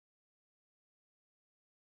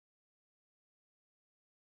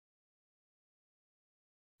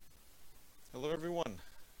Hello, everyone.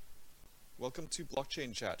 Welcome to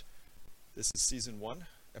Blockchain Chat. This is Season 1,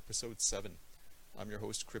 Episode 7. I'm your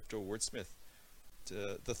host, Crypto Wordsmith.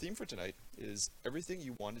 The theme for tonight is everything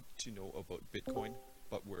you wanted to know about Bitcoin,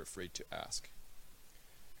 but were afraid to ask.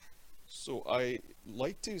 So I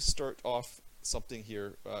like to start off something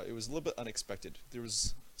here. It was a little bit unexpected. There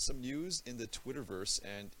was some news in the Twitterverse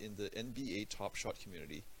and in the NBA Top Shot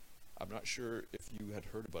community. I'm not sure if you had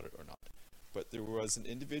heard about it or not, but there was an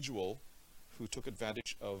individual who took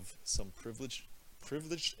advantage of some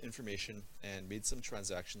privileged information and made some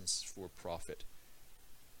transactions for profit.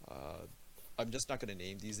 I'm just not going to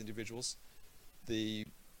name these individuals.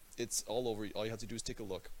 It's all over. All you have to do is take a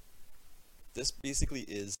look. This basically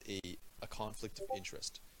is a conflict of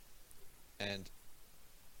interest. And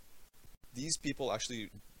these people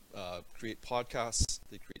actually create podcasts,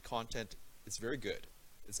 they create content. It's very good.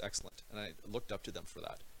 It's excellent. And I looked up to them for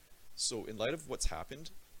that. So in light of what's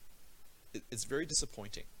happened, it's very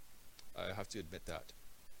disappointing. I have to admit that.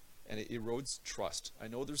 And it erodes trust. I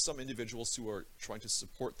know there's some individuals who are trying to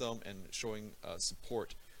support them and showing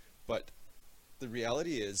support, but the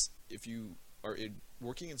reality is if you are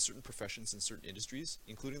working in certain professions in certain industries,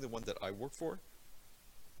 including the one that I work for,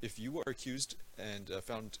 if you are accused and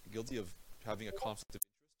found guilty of having a conflict of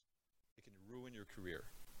interest, it can ruin your career.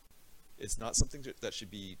 It's not something that should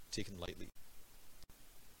be taken lightly.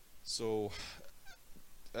 So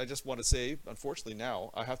I just want to say, unfortunately now,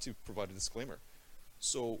 I have to provide a disclaimer.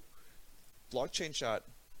 So Blockchain Chat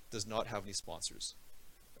does not have any sponsors.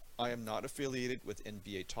 I am not affiliated with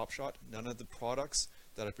NBA Top Shot. None of the products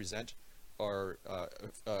that I present are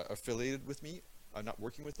affiliated with me. I'm not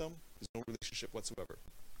working with them. There's no relationship whatsoever.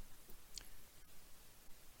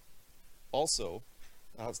 Also,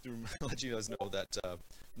 I have to let you guys know that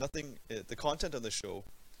the content on the show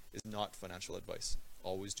is not financial advice.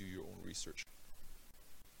 Always do your own research.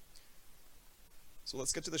 So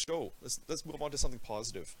let's get to the show. Let's move on to something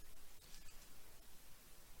positive.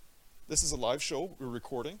 This is a live show we're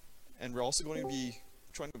recording, and we're also going to be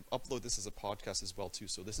trying to upload this as a podcast as well too.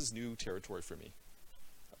 So this is new territory for me.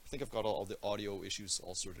 I think I've got all the audio issues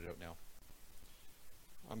all sorted out now.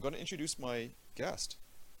 I'm going to introduce my guest.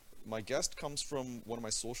 My guest comes from one of my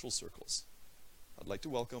social circles. I'd like to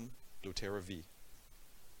welcome doTERRA V.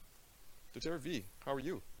 doTERRA V, how are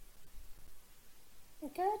you?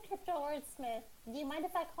 Good, Crypto Wordsmith. Do you mind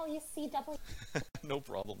if I call you CW? No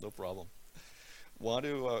problem, no problem. Want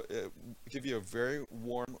to give you a very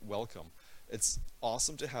warm welcome. It's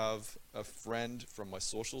awesome to have a friend from my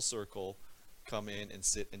social circle come in and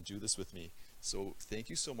sit and do this with me. So thank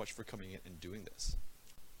you so much for coming in and doing this.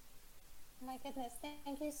 My goodness,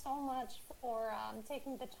 thank you so much for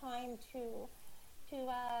taking the time to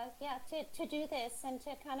do this and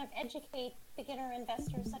to kind of educate beginner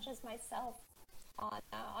investors such as myself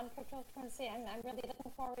on cryptocurrency. I'm really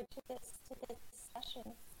looking forward to this session.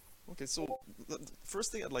 Okay, so the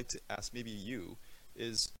first thing I'd like to ask maybe you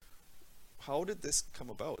is, how did this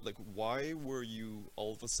come about? Like, why were you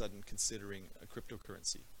all of a sudden considering a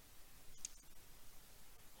cryptocurrency?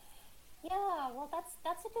 Yeah, well,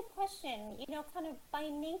 that's a good question. You know, kind of by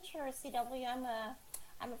nature, CW,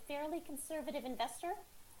 I'm a fairly conservative investor.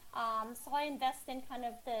 So I invest in kind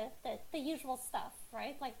of the usual stuff,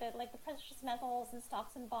 right? Like the precious metals and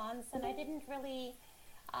stocks and bonds, and I didn't really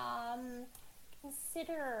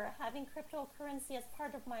consider having cryptocurrency as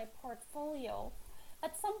part of my portfolio.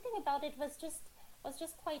 But something about it was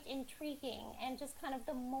just quite intriguing, and just kind of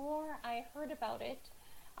the more I heard about it,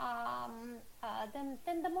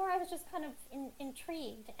 then the more I was just kind of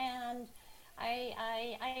intrigued. And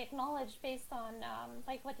I acknowledge, based on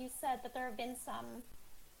like what you said, that there have been some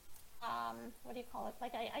what do you call it?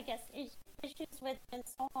 Like I guess issues with and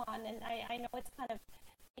so on. And I know it's kind of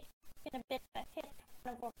taken a bit of a hit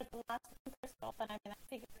kind of over the last month or so. But I mean, I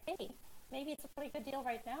figured, hey, maybe it's a pretty good deal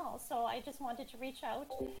right now. So I just wanted to reach out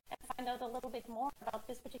and find out a little bit more about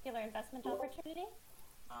this particular investment opportunity.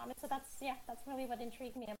 So that's really what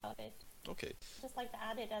intrigued me about it. Okay. Just like to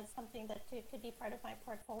add it as something that could be part of my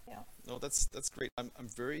portfolio. No, that's great. I'm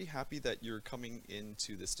very happy that you're coming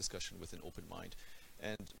into this discussion with an open mind.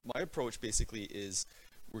 And my approach basically is,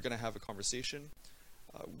 we're going to have a conversation.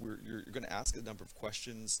 You're going to ask a number of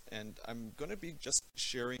questions, and I'm going to be just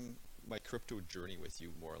sharing my crypto journey with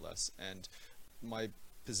you, more or less. And my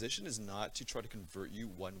position is not to try to convert you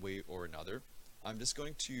one way or another. I'm just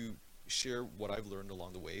going to share what I've learned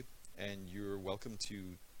along the way, and you're welcome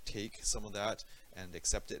to take some of that and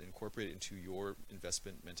accept it and incorporate it into your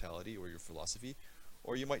investment mentality or your philosophy.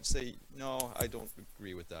 Or you might say, no, I don't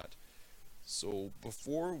agree with that. So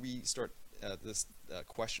before we start this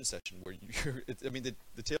question session, where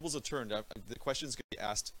the tables are turned, the questions can be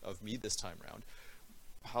asked of me this time around.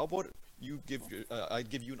 How about I'd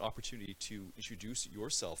give you an opportunity to introduce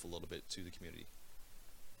yourself a little bit to the community.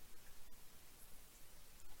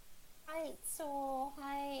 Right. So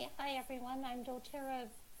hi everyone. I'm doTERRA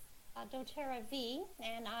V,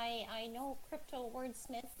 and I know Crypto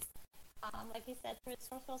Wordsmith. Like you said, through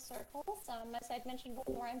social circles. As I'd mentioned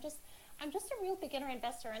before, I'm just a real beginner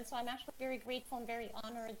investor, and so I'm actually very grateful and very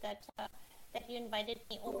honored that that you invited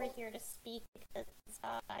me over here to speak, because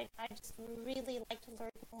I just really like to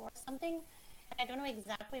learn more. Something, I don't know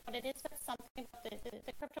exactly what it is, but something about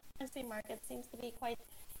the cryptocurrency market seems to be quite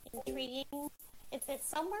intriguing. It's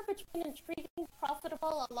somewhere between intriguing,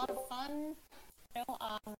 profitable, a lot of fun, a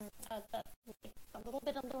little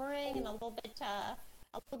bit alluring, and a little bit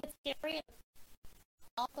scary. And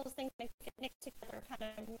all those things mixed together kind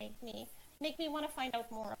of make me want to find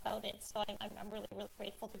out more about it. So I'm really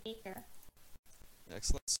grateful to be here.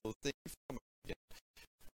 Excellent. So thank you for coming again.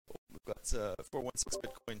 We've got 416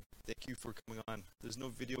 Bitcoin. Thank you for coming on. There's no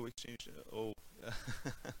video exchange. Oh,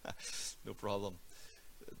 no problem.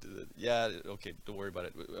 Yeah, okay, don't worry about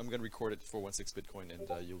it. I'm going to record it 416 Bitcoin, and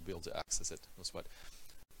you'll be able to access it. No sweat.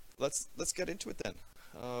 Let's get into it then.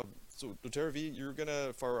 So doTERRA V, you're going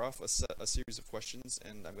to fire off a series of questions,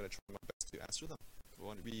 and I'm going to try my best to answer them.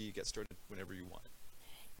 Why don't we get started whenever you want?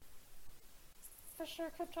 For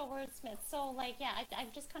sure, Crypto Wordsmith. So, yeah,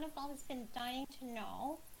 I've just kind of always been dying to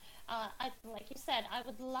know. Like you said, I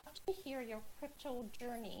would love to hear your crypto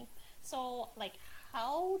journey. So,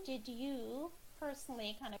 how did you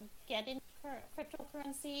personally kind of get into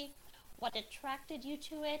cryptocurrency? What attracted you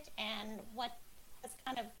to it, and what has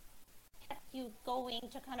kind of kept you going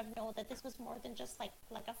to kind of know that this was more than just like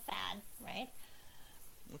a fad, right?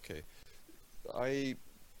 Okay, I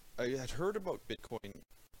had heard about Bitcoin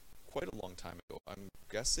quite a long time ago. I'm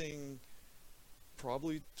guessing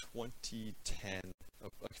probably 2010, a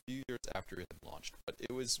few years after it had launched. But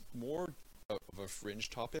it was more of a fringe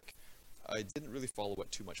topic. I didn't really follow it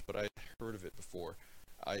too much, but I heard of it before.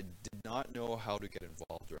 I did not know how to get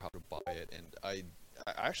involved or how to buy it, and I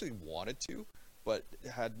actually wanted to, but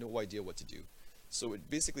had no idea what to do. So it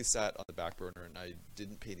basically sat on the back burner, and I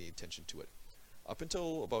didn't pay any attention to it up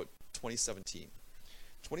until about 2017.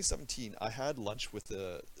 2017, I had lunch with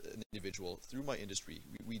an individual through my industry.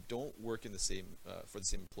 We don't work in the same for the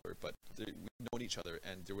same employer, but we've known each other,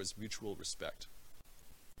 and there was mutual respect.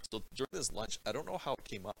 So during this lunch, I don't know how it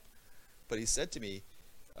came up, but he said to me,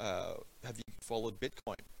 "Have you followed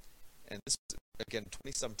Bitcoin?" And this was again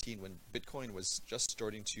 2017, when Bitcoin was just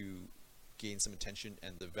starting to gain some attention,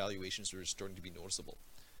 and the valuations were starting to be noticeable.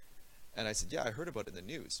 And I said, "Yeah, I heard about it in the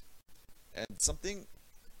news," and something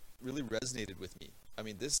really resonated with me. I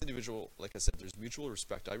mean, this individual, like I said, there's mutual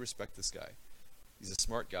respect. I respect this guy. He's a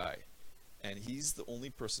smart guy. And he's the only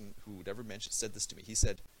person who would ever said this to me. He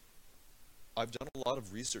said, "I've done a lot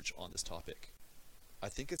of research on this topic. I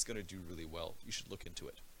think it's going to do really well. You should look into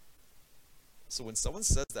it." So when someone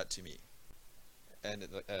says that to me, and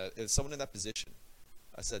as someone in that position,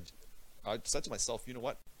 I said to myself, you know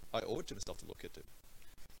what? I owe it to myself to look at it.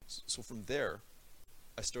 So from there,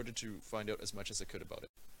 I started to find out as much as I could about it.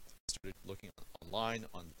 I started looking online,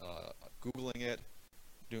 on Googling it,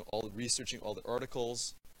 researching all the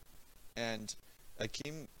articles, and I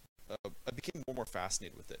became more and more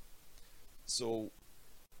fascinated with it. So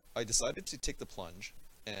I decided to take the plunge,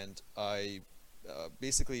 and I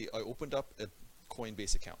opened up a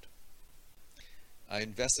Coinbase account. I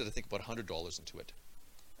invested, I think, about $100 into it,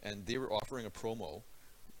 and they were offering a promo.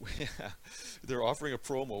 They're offering a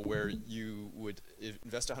promo where you would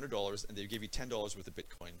invest $100 and they give you $10 worth of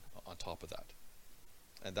Bitcoin on top of that.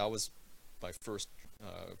 And that was my first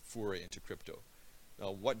foray into crypto. Now,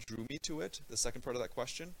 what drew me to it, the second part of that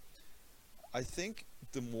question, I think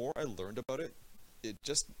the more I learned about it, it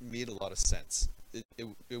just made a lot of sense.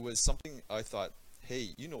 It was something I thought,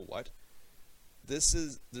 hey, you know what? There's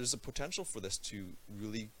a potential for this to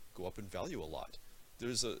really go up in value a lot.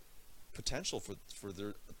 There's a potential for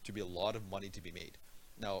there to be a lot of money to be made.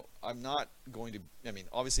 Now, I'm not going to, I mean,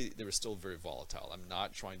 obviously they were still very volatile. I'm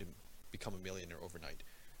not trying to become a millionaire overnight.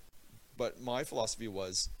 But my philosophy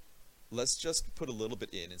was, let's just put a little bit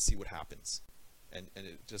in and see what happens. And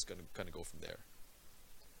it's just going to kind of go from there.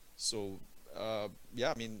 So,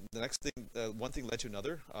 yeah, I mean, the next thing, one thing led to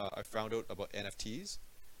another. I found out about NFTs.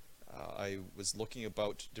 I was looking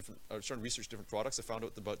about starting to research different products. I found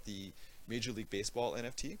out about the Major League Baseball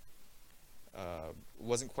NFT.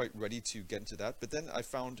 Wasn't quite ready to get into that, but then I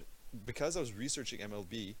found, because I was researching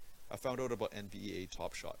MLB, I found out about NBA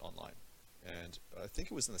Top Shot online, and I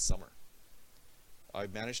think it was in the summer. I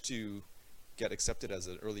managed to get accepted as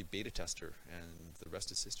an early beta tester, and the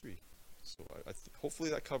rest is history. So hopefully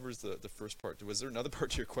that covers the first part. Was there another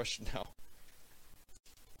part to your question now?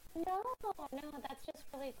 No, no, that's just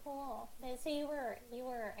really cool. So you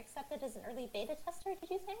were accepted as an early beta tester, did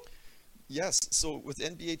you say? Yes. So with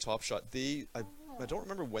NBA Top Shot, I Oh, don't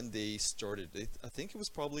remember when they started. I think it was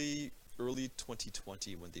probably early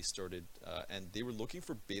 2020 when they started, and they were looking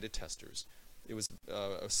for beta testers. It was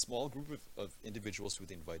a small group of individuals who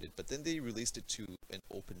they invited, but then they released it to an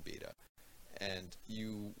open beta. And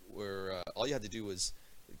you were all you had to do was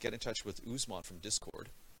get in touch with Usman from Discord,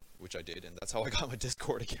 which I did, and that's how I got my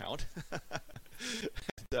Discord account.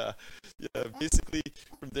 And, yeah, basically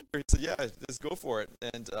from there he said, "Yeah, just go for it."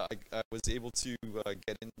 And I was able to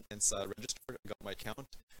get in and register. I got my account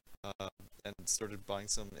uh, and started buying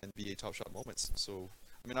some NBA Top Shot moments. So,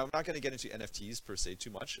 I mean, I'm not going to get into NFTs per se too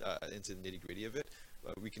much, into the nitty gritty of it.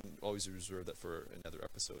 We can always reserve that for another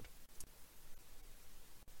episode.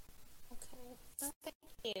 okay. Well, thank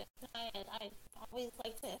you. I always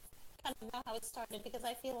like to kind of know how it started because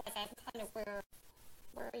I feel like I'm kind of where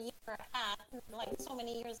you were at like so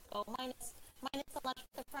many years ago, minus the lunch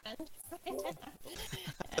with a friend.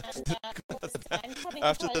 And of course, I'm coming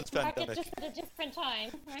After into the the market pandemic, just at a different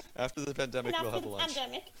time, right? after the And pandemic, we'll after have the a lunch.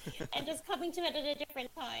 pandemic, and just coming to it at a different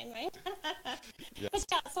time, right? But Yes.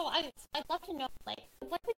 yeah, so I'd love to know, like,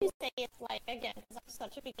 what would you say is like, again, because I'm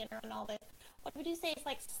such a beginner and all this, what would you say is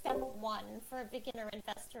like step one for a beginner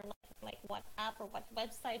investor? Like what app or what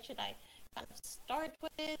website should I kind of start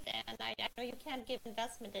with? And I know you can't give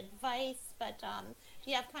investment advice, but do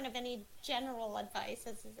you have kind of any general advice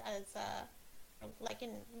as like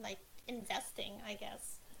in like investing, I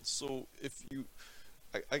guess? So if you,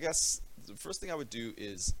 I guess the first thing I would do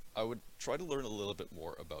is I would try to learn a little bit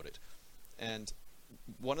more about it. And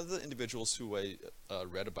one of the individuals who I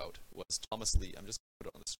read about was Thomas Lee. I'm just going to put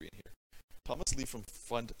it on the screen here. Thomas Lee from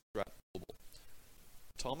Fund Strat Global.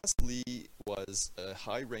 Thomas Lee was a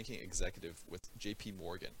high-ranking executive with JP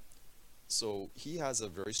Morgan. So he has a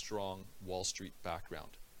very strong Wall Street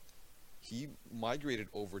background. He migrated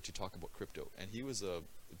over to talk about crypto, and he was a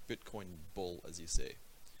Bitcoin bull, as you say.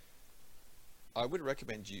 I would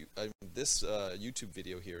recommend you this YouTube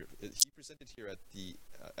video here. He presented here at the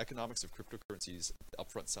Economics of Cryptocurrencies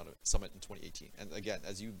Upfront Summit in 2018. And again,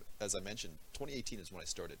 as I mentioned, 2018 is when I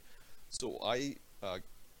started. So I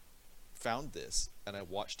found this and I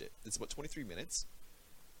watched it. It's about 23 minutes,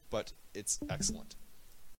 but it's excellent.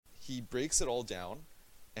 He breaks it all down,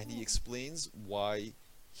 and he explains why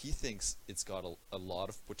he thinks it's got a lot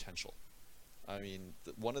of potential. I mean,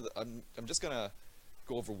 I'm just gonna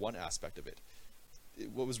go over one aspect of it.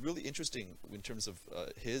 What was really interesting in terms of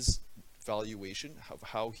his valuation,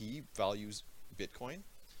 how he values Bitcoin,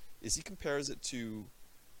 is he compares it to,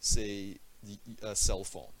 say, a cell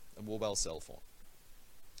phone, a mobile cell phone.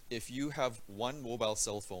 If you have one mobile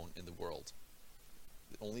cell phone in the world,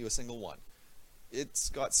 only a single one, it's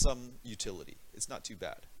got some utility. It's not too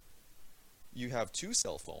bad. You have two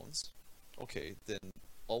cell phones, okay, then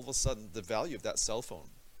all of a sudden the value of that cell phone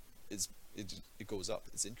is it goes up,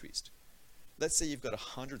 it's increased. Let's say you've got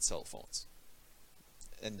 100 cell phones,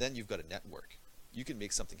 and then you've got a network. You can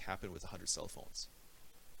make something happen with 100 cell phones.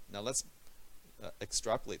 Now let's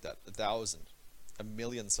extrapolate that, 1,000, a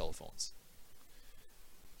million cell phones.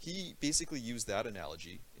 He basically used that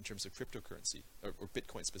analogy in terms of cryptocurrency, or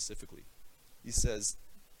Bitcoin specifically. He says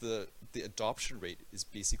the adoption rate is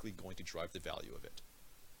basically going to drive the value of it.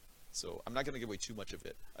 So I'm not going to give away too much of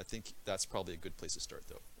it. I think that's probably a good place to start,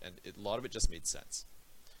 though, and a lot of it just made sense.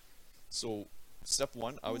 So step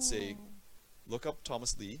one, I would say, look up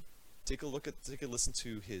Thomas Lee, take a listen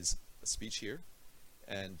to his speech here,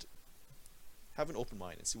 and have an open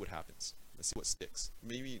mind and see what happens. Let's see what sticks.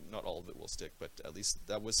 Maybe not all of it will stick, but at least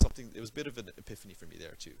that was something. It was a bit of an epiphany for me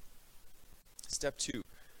there too. Step two.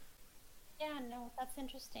 Yeah, no, that's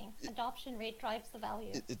interesting. Adoption rate drives the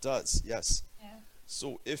value. It does, yes. Yeah.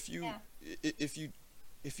 So if you Yeah.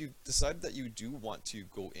 if you decide that you do want to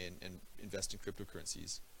go in and invest in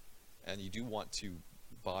cryptocurrencies, and you do want to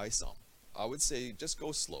buy some, I would say just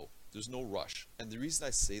go slow. There's no rush. And the reason I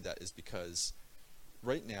say that is because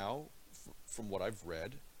right now, from what I've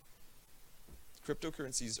read,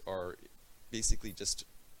 cryptocurrencies are basically just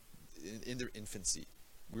in their infancy.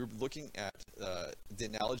 We're looking at, the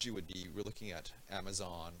analogy would be, we're looking at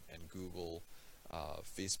Amazon and Google,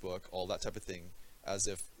 Facebook, all that type of thing, as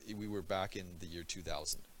if we were back in the year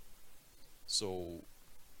 2000. So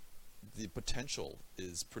the potential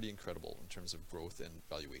is pretty incredible in terms of growth and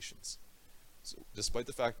valuations. So despite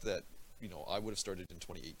the fact that, I would have started in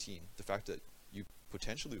 2018, the fact that you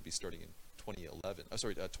potentially would be starting in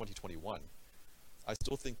 2021, I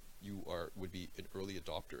still think you would be an early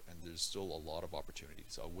adopter, and there's still a lot of opportunity.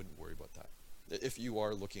 So I wouldn't worry about that if you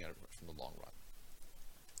are looking at it from the long run.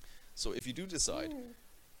 So if you do decide,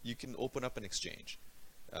 you can open up an exchange,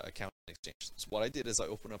 account in exchange. So what I did is I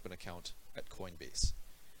opened up an account at Coinbase.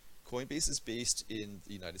 Coinbase is based in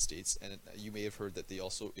the United States, and you may have heard that they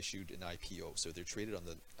also issued an IPO. So they're traded on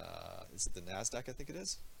the, is it the NASDAQ, I think it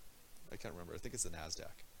is? I can't remember. I think it's the NASDAQ.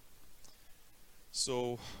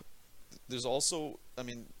 So there's also, I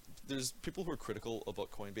mean, there's people who are critical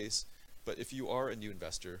about Coinbase, but if you are a new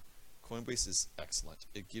investor, Coinbase is excellent.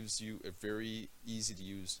 It gives you a very easy to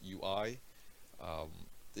use UI.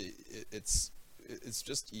 It's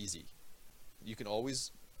just easy. You can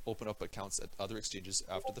always open up accounts at other exchanges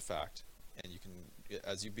after the fact, and you can,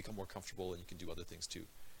 as you become more comfortable, and you can do other things too.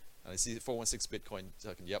 And I see 416 Bitcoin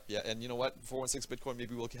talking, yep, yeah, and you know what, 416 Bitcoin,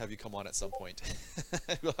 maybe we'll have you come on at some point.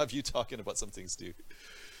 We'll have you talking about some things too.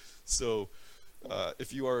 So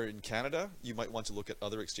if you are in Canada, you might want to look at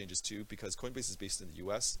other exchanges too, because Coinbase is based in the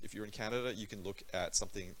US. If you're in Canada, you can look at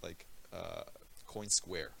something like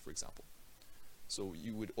CoinSquare, for example. So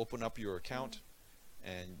you would open up your account,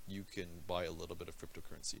 and you can buy a little bit of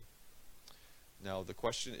cryptocurrency. Now the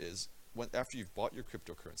question is, after you've bought your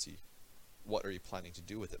cryptocurrency, what are you planning to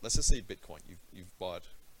do with it? Let's just say Bitcoin, you've bought,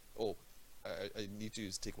 I need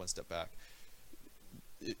to take one step back.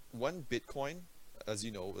 One Bitcoin, as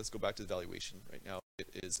you know, let's go back to the valuation. Right now it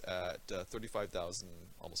is at $35,000,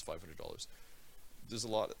 almost $500.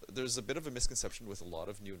 There's a bit of a misconception with a lot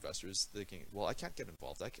of new investors thinking, well, I can't get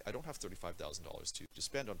involved. I don't have $35,000 to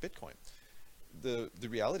spend on Bitcoin. The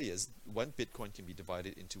reality is, one Bitcoin can be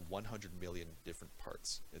divided into 100 million different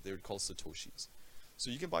parts. They're called Satoshis. So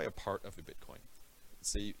you can buy a part of a Bitcoin.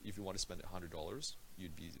 Say if you want to spend $100,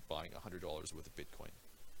 you'd be buying $100 worth of Bitcoin.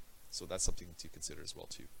 So that's something to consider as well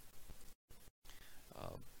too.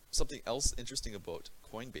 Something else interesting about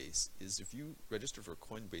Coinbase is if you register for a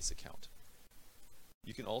Coinbase account,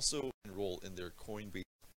 you can also enroll in their Coinbase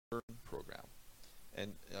Earn program.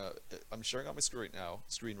 And I'm sharing on my screen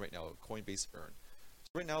right now, Coinbase Earn.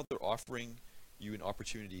 So right now they're offering you an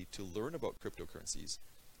opportunity to learn about cryptocurrencies,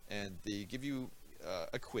 and they give you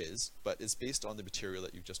a quiz, but it's based on the material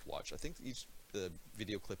that you just watched. I think the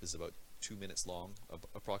video clip is about 2 minutes long,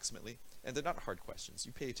 approximately, and they're not hard questions.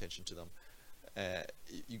 You pay attention to them.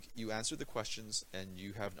 You answer the questions, and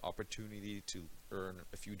you have an opportunity to earn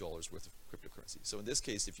a few dollars worth of cryptocurrency. So in this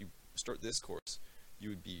case, if you start this course, you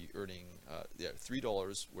would be earning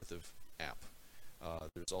 $3 worth of AMP.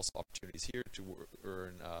 There's also opportunities here to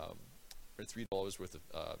earn $3 worth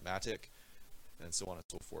of Matic, and so on and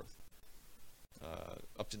so forth.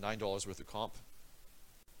 Up to $9 worth of comp.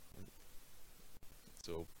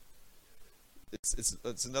 So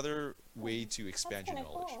it's another way to expand your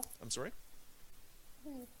knowledge. Cool. I'm sorry?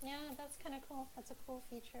 Yeah, that's kind of cool. That's a cool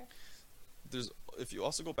feature. If you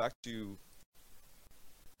also go back to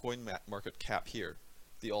CoinMarketCap here,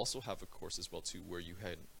 they also have a course as well too, where you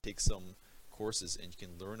can take some courses and you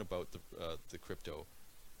can learn about the crypto,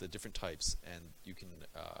 the different types, and you can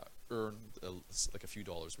earn like a few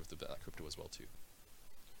dollars worth of that crypto as well too.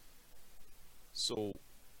 So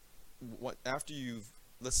after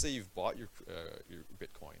let's say you've bought your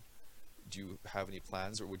Bitcoin, do you have any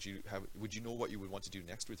plans, or would you know what you would want to do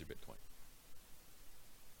next with your Bitcoin?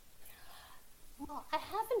 Well, I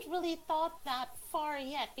haven't really thought that far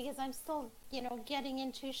yet, because I'm still, getting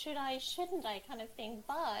into should I, shouldn't I kind of thing.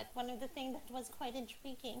 But one of the things that was quite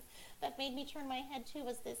intriguing that made me turn my head too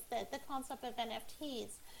was the concept of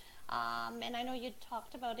NFTs. And I know you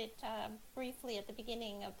talked about it briefly at the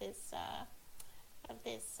beginning of this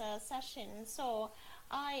session. So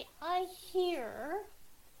I hear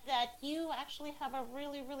that you actually have a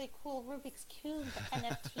really, really cool Rubik's Cube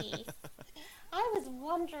NFT. I was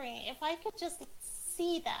wondering if I could just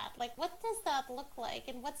see that. Like, what does that look like,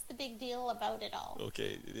 and what's the big deal about it all?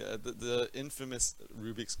 Okay, yeah, the infamous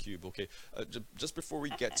Rubik's Cube. Okay, just before we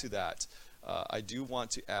get to that, I do want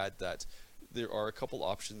to add that there are a couple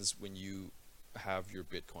options when you have your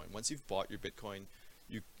Bitcoin. Once you've bought your Bitcoin,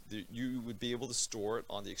 you would be able to store it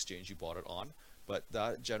on the exchange you bought it on, but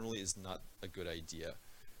that generally is not a good idea.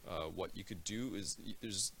 What you could do is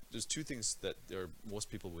there's two things that most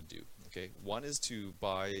people would do. Okay, one is to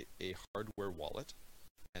buy a hardware wallet,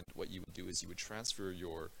 and what you would do is you would transfer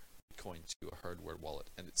your Bitcoin to a hardware wallet,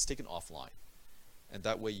 and it's taken offline, and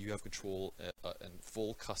that way you have control and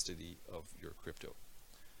full custody of your crypto.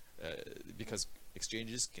 Because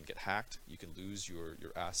exchanges can get hacked, you can lose your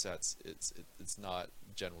assets. It's not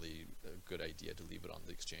generally a good idea to leave it on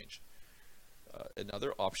the exchange.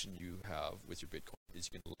 Another option you have with your Bitcoin is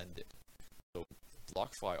you can lend it. So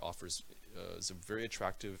BlockFi offers some very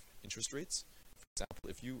attractive interest rates. For example,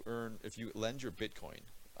 if you lend your Bitcoin,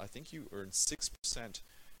 I think you earn 6%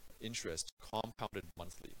 interest compounded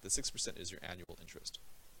monthly. The 6% is your annual interest.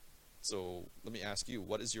 So let me ask you,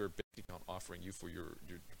 what is your bank account offering you for your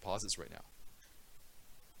deposits right now?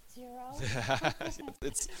 0.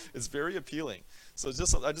 It's very appealing. So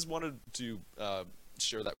I just wanted to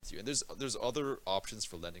share that with you. And there's other options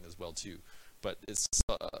for lending as well too, but it's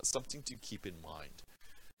something to keep in mind.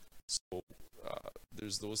 So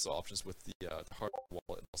there's those options with the hardware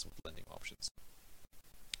wallet and also with lending options.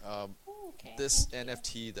 Okay, This thank you.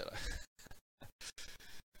 NFT that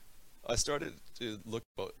I started to look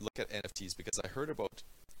at NFTs because I heard about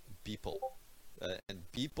Beeple, and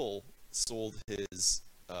Beeple sold his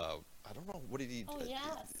I don't know, what did he? Oh yeah,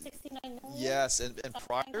 69 million. Yes, and Something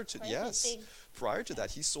prior to really yes, big. prior to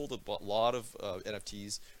that, he sold a lot of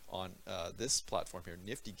NFTs on this platform here,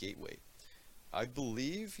 Nifty Gateway. I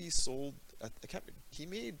believe he sold. I can't. He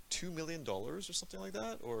made $2 million or something like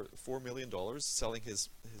that, or $4 million selling his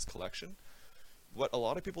collection. What a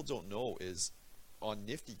lot of people don't know is, on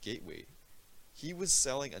Nifty Gateway, he was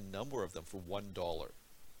selling a number of them for $1.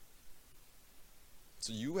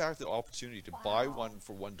 So you have the opportunity to buy Wow. one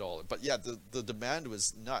for $1. But yeah, the demand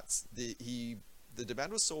was nuts. The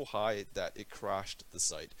demand was so high that it crashed the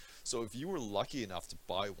site. So if you were lucky enough to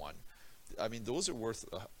buy one, I mean, those are worth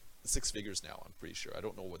six figures now, I'm pretty sure. I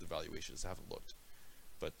don't know what the valuation is. I haven't looked.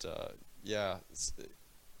 But yeah,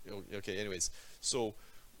 okay, anyways. So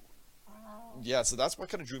Wow. yeah, so that's what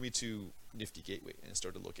kind of drew me to Nifty Gateway and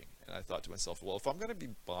started looking. And I thought to myself, well, if I'm going to be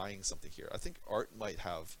buying something here, I think art might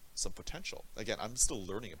have some potential. Again, I'm still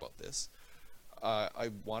learning about this. I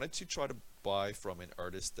wanted to try to buy from an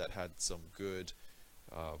artist that had some good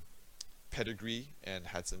pedigree and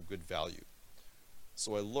had some good value.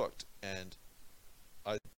 So I looked, and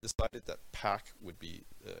I decided that Pack would be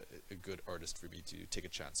a good artist for me to take a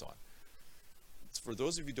chance on. For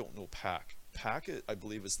those of you who don't know Pack, I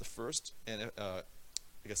believe is the first I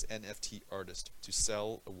guess NFT artist to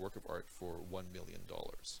sell a work of art for $1 million.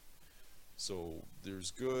 So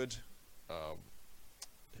there's good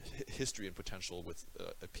history and potential with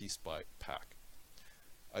a piece by Pack.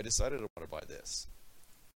 I decided I want to buy this.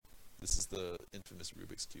 This is the infamous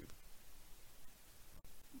Rubik's Cube.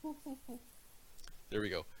 There we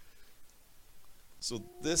go. So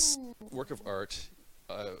this work of art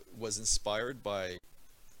was inspired by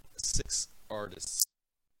 6 artists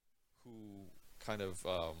who kind of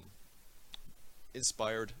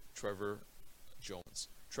inspired Trevor Jones.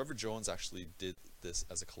 Trevor Jones actually did this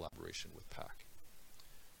as a collaboration with Pack.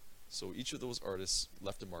 So each of those artists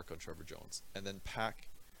left a mark on Trevor Jones, and then Pack.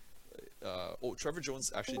 Trevor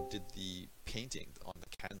Jones actually did the painting on the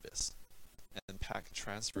canvas, and then Pack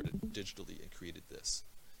transferred it digitally and created this.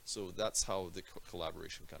 So that's how the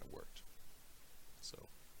collaboration kind of worked. So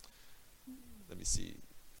let me see,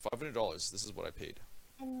 $500. This is what I paid.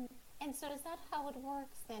 And so is that how it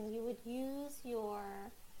works then? You would use your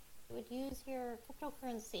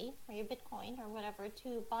cryptocurrency or your Bitcoin or whatever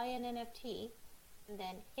to buy an NFT, and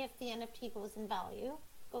then if the NFT goes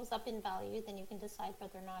up in value, then you can decide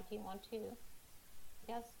whether or not you want to, I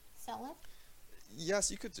guess, sell it.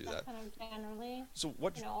 Yes, you could do that. Kind of generally. So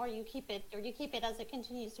what? Or you keep it as it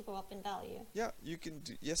continues to go up in value. Yeah, you can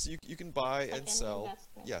do. Yes, you can buy Like and sell.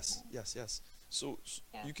 investment. Yes, Yeah. yes. So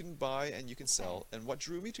Yeah. you can buy and you can sell. And what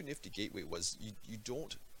drew me to Nifty Gateway was you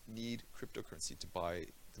don't need cryptocurrency to buy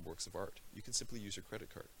the works of art. You can simply use your credit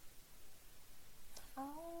card.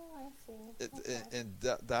 Oh, I see. Okay. And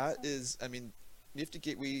that is, I mean, Nifty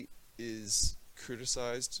Gateway is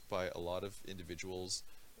criticized by a lot of individuals.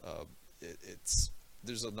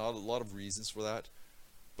 There's not a lot of reasons for that,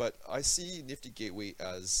 but I see Nifty Gateway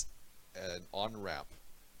as an on-ramp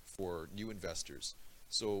for new investors.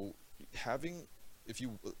 So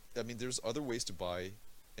there's other ways to buy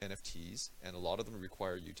NFTs, and a lot of them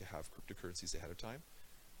require you to have cryptocurrencies ahead of time.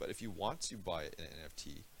 But if you want to buy an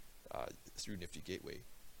NFT through Nifty Gateway,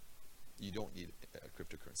 you don't need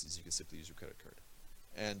cryptocurrencies. You can simply use your credit card,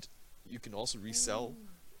 and you can also resell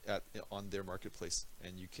on their marketplace,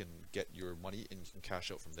 and you can get your money and you can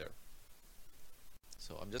cash out from there.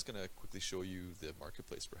 So I'm just gonna quickly show you the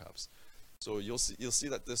marketplace, perhaps. So you'll see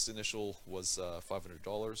that this initial was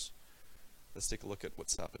 $500. Let's take a look at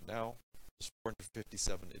what's happened now. There's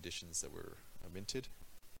 457 editions that were minted.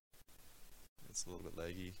 It's a little bit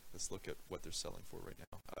laggy. Let's look at what they're selling for right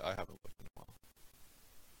now. I haven't looked in a while.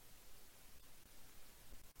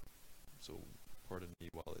 So pardon me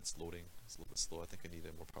while it's loading. It's a little bit slow. I think I need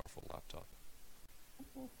a more powerful laptop.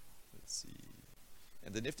 Let's see.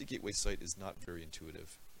 And the Nifty Gateway site is not very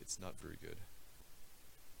intuitive. It's not very good.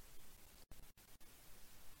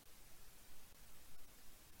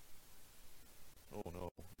 Oh no,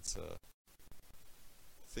 it's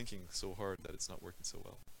thinking so hard that it's not working so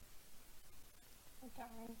well. Oh,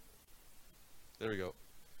 darn. There we go.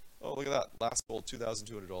 Oh, look at that. Last goal,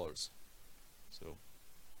 $2,200. So,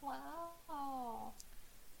 Wow.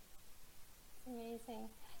 Amazing.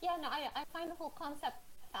 Yeah, no, I find the whole concept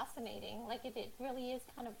fascinating. Like it really is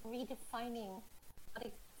kind of redefining what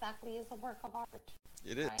exactly is a work of art,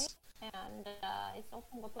 it right? is. And it's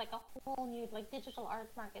opened up like a whole new like digital art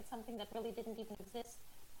market, something that really didn't even exist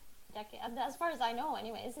a decade, as far as I know,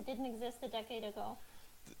 anyways. It didn't exist a decade ago.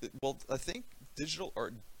 Well, I think digital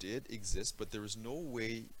art did exist, but there was no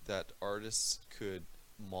way that artists could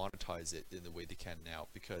monetize it in the way they can now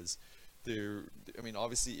because there, I mean,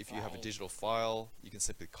 obviously, if you have a Right. digital file, you can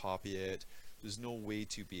simply copy it. There's no way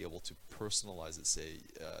to be able to personalize it, say,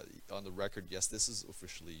 on the record, yes, this is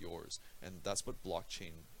officially yours. And that's what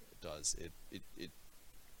blockchain does. It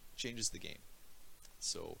changes the game.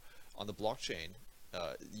 So on the blockchain,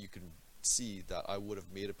 you can see that I would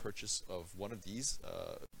have made a purchase of one of these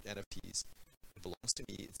NFTs. It belongs to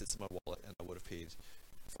me. It sits in my wallet, and I would have paid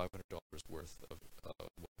 $500 worth of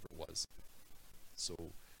whatever it was. So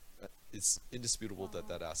it's indisputable that Wow.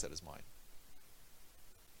 that asset is mine.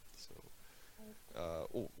 So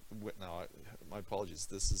Right. now my apologies.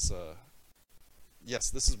 This is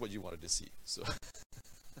yes, this is what you wanted to see. So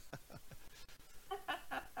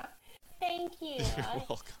Thank you. you're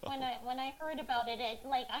welcome. When I heard about it, it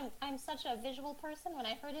like I'm such a visual person. When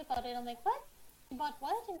I heard about it, I'm like, what? You bought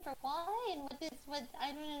what and for why? And what?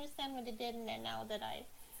 I don't understand what it did. And then now that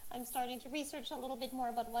I'm starting to research a little bit more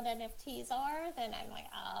about what NFTs are, then I'm like,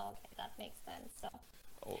 oh, okay, that makes sense. So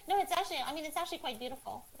Oh, no, it's actually, I mean, it's actually quite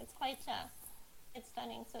beautiful. It's quite it's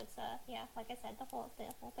stunning. So it's yeah, like I said, the whole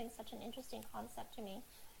thing's such an interesting concept to me.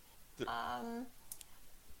 the, Um,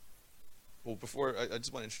 well, before I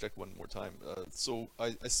just want to interject one more time. So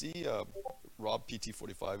I see Rob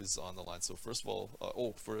PT45 is on the line. So first of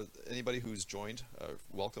all, for anybody who's joined,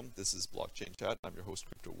 welcome. This is Blockchain Chat. I'm your host,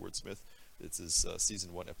 Crypto Wordsmith. This is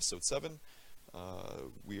season 1, episode 7.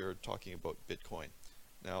 We are talking about Bitcoin.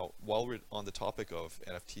 Now, while we're on the topic of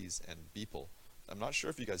NFTs and Beeple, I'm not sure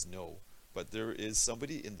if you guys know, but there is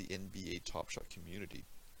somebody in the NBA Top Shot community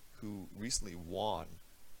who recently won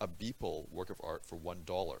a Beeple work of art for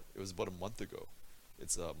 $1. It was about a month ago.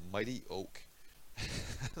 It's a Mighty Oak. I'm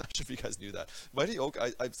not sure if you guys knew that. Mighty Oak,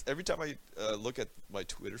 every time I look at my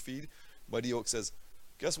Twitter feed, Mighty Oak says,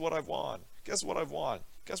 guess what I've won? Guess what I've won?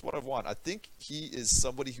 Guess what I've won? I think he is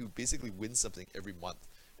somebody who basically wins something every month.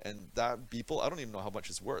 And that Beeple, I don't even know how much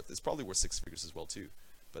it's worth. It's probably worth 6 figures as well too.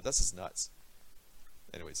 But that's just nuts.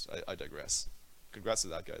 Anyways, I digress. Congrats to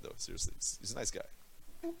that guy though. Seriously, he's a nice guy.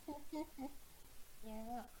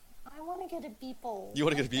 yeah, I want to get a Beeple You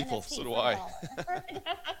want to get a Beeple? So NFT do for I. $1.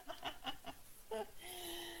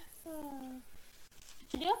 Hmm.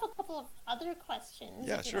 I do have a couple of other questions,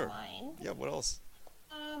 Yeah, if you don't sure. mind. Yeah, what else?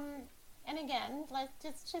 Um, and again, like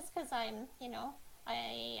just because I'm,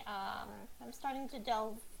 I'm starting to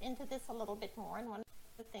delve into this a little bit more, and one of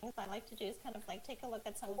the things I like to do is kind of like take a look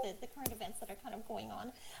at some of the current events that are kind of going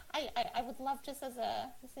on. I would love, just as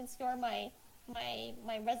since you're my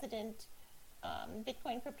resident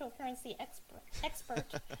Bitcoin cryptocurrency expert,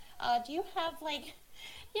 do you have any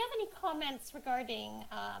comments regarding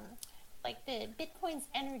like the Bitcoin's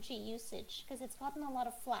energy usage, because it's gotten a lot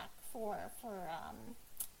of flack for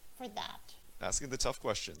that. Asking the tough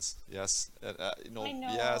questions. Yes. I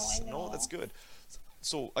Yes. No, that's know. good.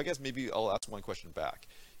 So I guess maybe I'll ask one question back.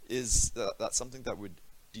 Is that something that would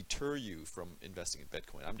deter you from investing in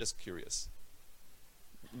Bitcoin? I'm just curious.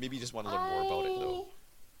 Maybe you just want to learn more about it though.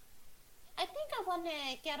 I I think I want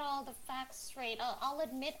to get all the facts straight. I'll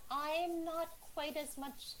admit I'm not quite as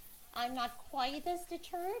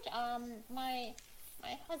deterred.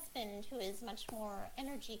 My husband, who is much more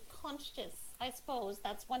energy conscious, I suppose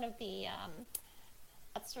that's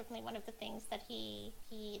certainly one of the things that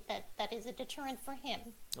that is a deterrent for him.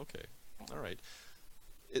 Okay. All right.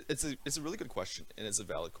 It's a really good question and it's a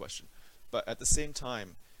valid question, but at the same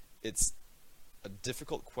time, it's a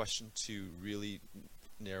difficult question to really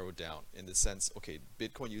narrow down in the sense. Okay,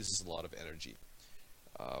 Bitcoin uses a lot of energy.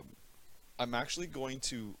 I'm actually going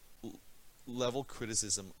to level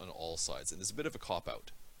criticism on all sides, and it's a bit of a cop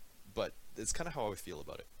out, but it's kind of how I feel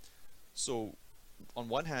about it. So, on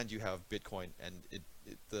one hand, you have Bitcoin, and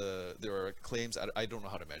there are claims. I don't know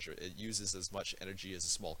how to measure it. It uses as much energy as a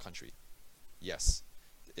small country. Yes,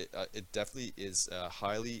 it definitely is a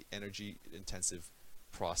highly energy intensive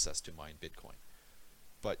process to mine Bitcoin.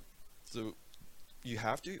 But so you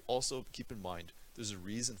have to also keep in mind there's a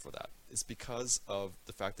reason for that. It's because of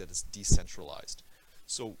the fact that it's decentralized.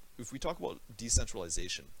 So if we talk about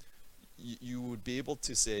decentralization, you would be able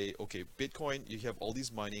to say, okay, Bitcoin, you have all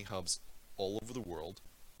these mining hubs all over the world.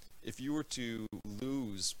 If you were to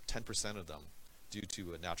lose 10% of them due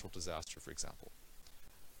to a natural disaster, for example,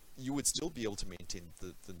 you would still be able to maintain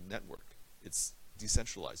the network. It's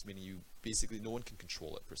decentralized, meaning you basically, no one can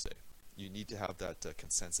control it per se. You need to have that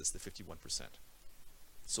consensus, the 51%.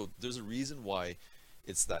 So there's a reason why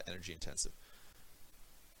it's that energy intensive.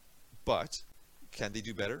 But can they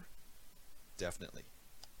do better? Definitely.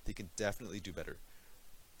 They can definitely do better.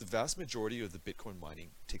 The vast majority of the Bitcoin mining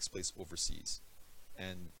takes place overseas,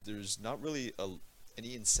 and there's not really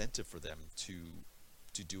any incentive for them to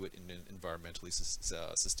do it in an environmentally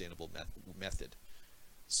sustainable method.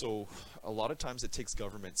 So a lot of times it takes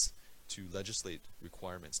governments to legislate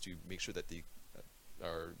requirements to make sure that they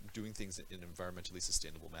are doing things in an environmentally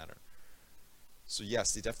sustainable manner. So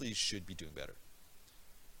yes, they definitely should be doing better.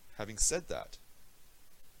 Having said that,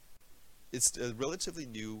 it's a relatively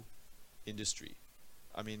new industry.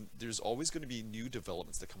 I mean, there's always going to be new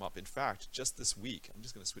developments that come up. In fact, just this week, I'm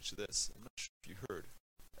just going to switch to this. I'm not sure if you heard,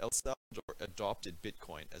 El Salvador adopted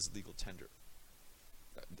Bitcoin as legal tender.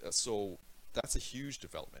 So that's a huge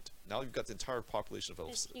development. Now you've got the entire population of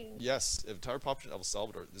the entire population of El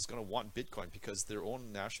Salvador is going to want Bitcoin because their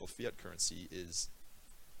own national fiat currency is,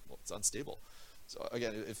 well, it's unstable. So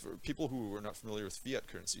again, if for people who are not familiar with fiat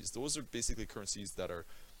currencies, those are basically currencies that are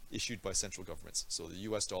issued by central governments. So the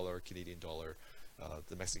US dollar, Canadian dollar,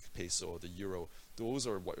 the Mexican peso, the euro, those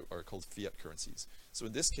are what are called fiat currencies. So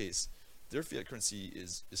in this case, their fiat currency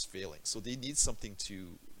is failing. So they need something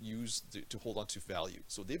to use to hold on to value.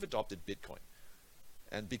 So they've adopted Bitcoin.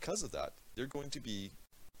 And because of that, they're going to be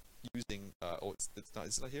using,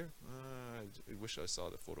 it's not here? I wish I saw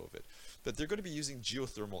the photo of it. But they're going to be using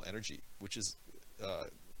geothermal energy, which is,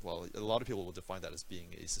 well, a lot of people will define that as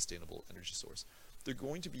being a sustainable energy source. They're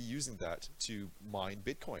going to be using that to mine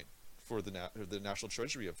Bitcoin for the National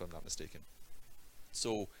Treasury, if I'm not mistaken.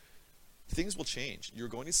 So things will change. You're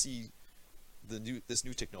going to see this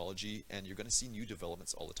new technology, and you're going to see new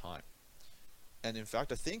developments all the time. And in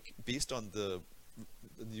fact, I think based on the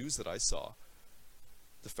news that I saw,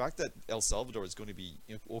 the fact that El Salvador is going to be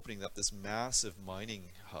opening up this massive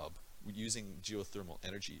mining hub using geothermal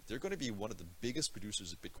energy, they're going to be one of the biggest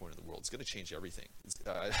producers of Bitcoin in the world. It's going to change everything.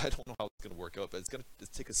 I don't know how it's going to work out, but it's going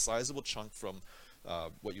to take a sizable chunk from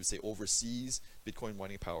what you would say overseas Bitcoin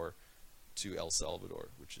mining power to El Salvador,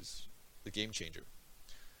 which is the game changer.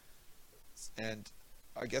 And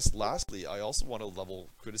I guess lastly, I also want to level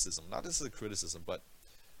criticism. Not necessarily criticism, but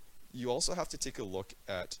you also have to take a look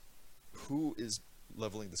at who is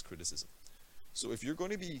leveling this criticism. So if you're going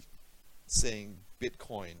to be saying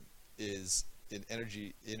Bitcoin is an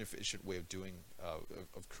energy inefficient way of doing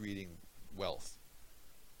of creating wealth,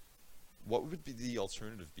 what would be the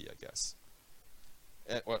alternative be, I guess?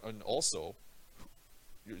 And also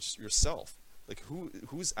yourself, like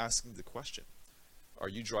who's asking the question? Are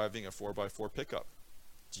you driving a 4x4 pickup?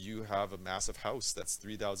 Do you have a massive house that's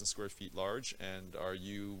 3,000 square feet large? And are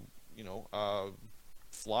you,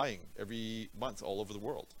 flying every month all over the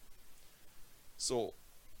world? So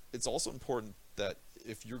it's also important that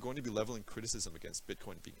if you're going to be leveling criticism against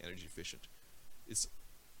Bitcoin being energy efficient, it's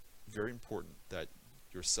very important that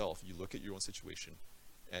yourself, you look at your own situation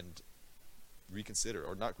and reconsider,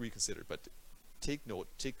 or not reconsider, but take note,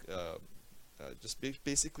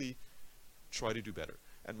 basically try to do better.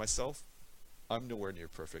 And myself, I'm nowhere near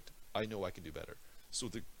perfect. I know I can do better. So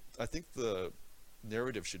I think the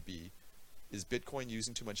narrative should be, is Bitcoin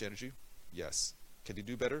using too much energy? Yes. Can you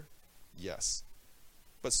do better? Yes.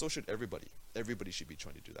 But so should everybody. Everybody should be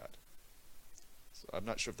trying to do that. So I'm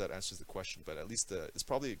not sure if that answers the question, but at least it's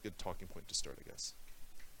probably a good talking point to start, I guess.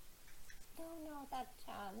 No,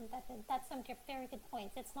 that's some very good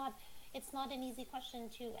points. It's not an easy question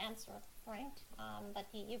to answer, right? But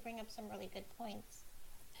you bring up some really good points.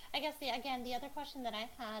 I guess the other question that I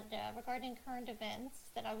had regarding current events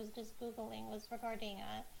that I was just Googling was regarding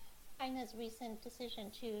China's recent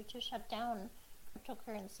decision to shut down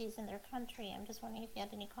cryptocurrencies in their country. I'm just wondering if you had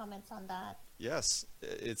any comments on that. Yes,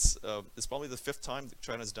 it's probably the 5th time that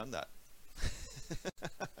China's done that.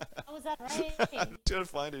 Oh, is that right? I'm trying to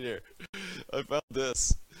find it here. I found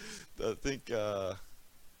this. I think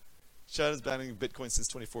China's banning Bitcoin since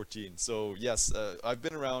 2014. So yes, I've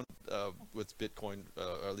been around with Bitcoin,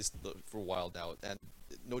 or at least for a while now, and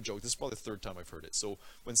no joke, this is probably the 3rd time I've heard it. So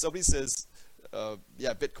when somebody says,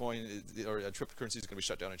 yeah, Bitcoin or cryptocurrency is going to be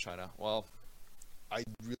shut down in China, well, I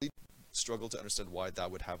really struggle to understand why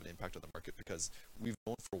that would have an impact on the market, because we've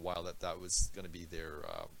known for a while that was going to be their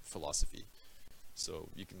philosophy. So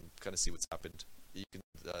you can kind of see what's happened You can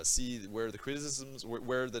see where the criticisms,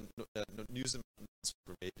 where the news announcements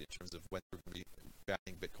were made in terms of when they're going to be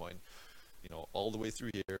banning Bitcoin, all the way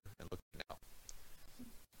through here and look now.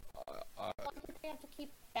 Why do they have to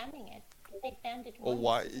keep banning it? They banned it Oh, once.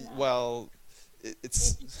 why? Isn't that- Well,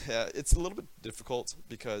 it's yeah, it's a little bit difficult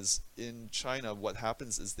because in China, what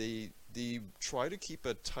happens is they try to keep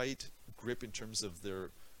a tight grip in terms of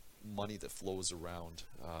their money that flows around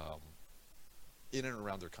in and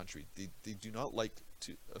around their country. They do not like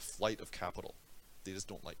a flight of capital. They just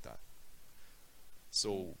don't like that.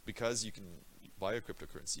 So because you can buy a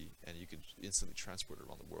cryptocurrency and you can instantly transport it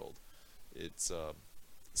around the world, it's a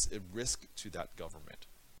risk to that government.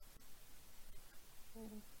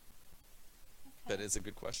 Mhm. But Okay. it's a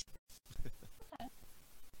good question. Okay.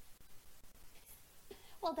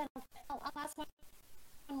 Well, then I'll ask one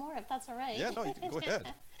more if that's all right. Yeah, no, you can go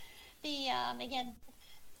ahead. The again,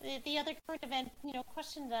 the other current event,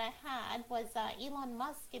 question that I had was Elon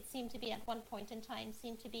Musk. It seemed to be at one point in time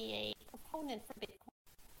seemed to be a proponent for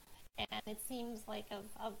Bitcoin, and it seems like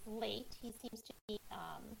of late he seems to be.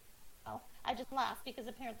 Well, I just laughed because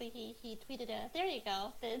apparently he tweeted there you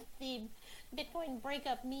go, the Bitcoin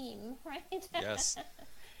breakup meme, right? Yes.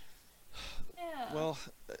 Yeah. Well,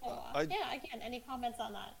 So, I, yeah. Again, any comments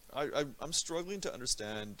on that? I'm struggling to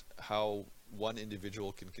understand how one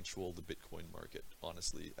individual can control the Bitcoin market,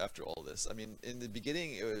 honestly, after all this. I mean, in the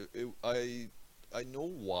beginning, I know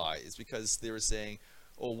why. It's because they were saying,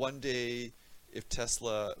 oh, one day if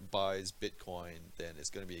Tesla buys Bitcoin, then it's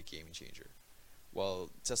going to be a game changer.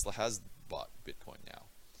 Well, Tesla has bought Bitcoin now.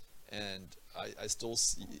 And I still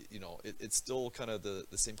see, it's still kind of the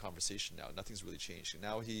same conversation now. Nothing's really changed. And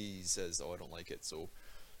now he says, oh, I don't like it. So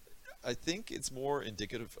I think it's more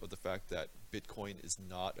indicative of the fact that Bitcoin is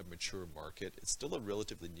not a mature market. It's still a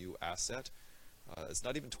relatively new asset. It's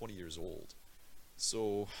not even 20 years old.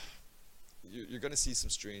 So you're going to see some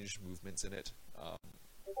strange movements in it.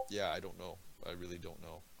 Yeah, I don't know. I really don't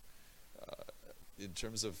know. In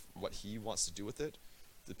terms of what he wants to do with it,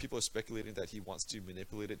 the people are speculating that he wants to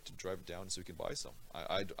manipulate it to drive it down so he can buy some.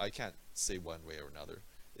 I can't say one way or another.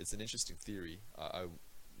 It's an interesting theory.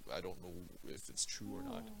 I don't know if it's true or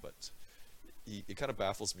not, but it kind of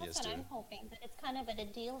baffles me That's as what to. I'm hoping, that it's kind of at a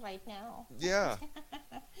deal right now. Yeah,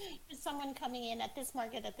 There's someone coming in at this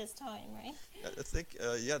market at this time, right? I think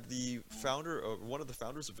yeah, the founder, one of the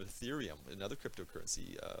founders of Ethereum, another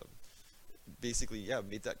cryptocurrency, basically, yeah,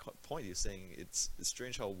 made that point. He's saying it's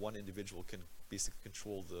strange how one individual can basically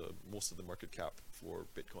control the most of the market cap for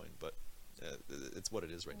Bitcoin, but it's what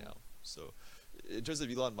it is right now. So, in terms of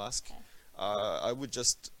Elon Musk, Okay. I would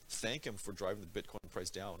just thank him for driving the Bitcoin price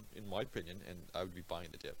down, in my opinion, and I would be buying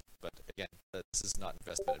the dip. But again, this is not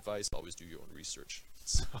investment advice. Always do your own research.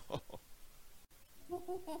 So,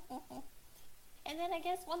 And then I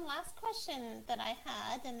guess one last question that I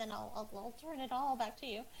had, and then I'll turn it all back to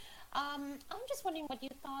you. I'm just wondering what you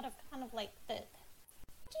thought of kind of like what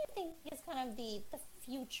do you think is kind of the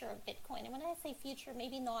future of Bitcoin? And when I say future,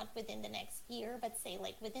 maybe not within the next year, but say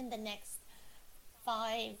like within the next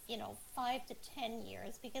 5 to 10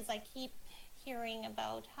 years, because I keep hearing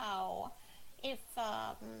about how if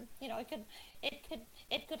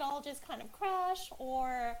it could all just kind of crash,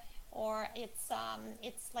 or it's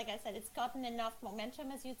like I said, it's gotten enough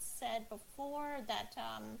momentum, as you said before, that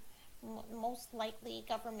most likely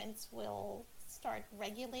governments will start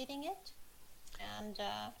regulating it. And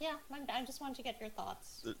yeah, I just wanted to get your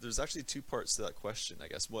thoughts. there's actually two parts to that question, I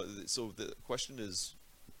guess. So the question is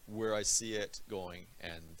where I see it going,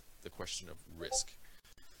 and the question of risk.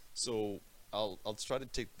 So I'll try to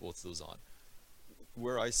take both of those on.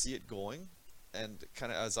 Where I see it going, and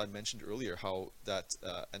kind of as I mentioned earlier, how that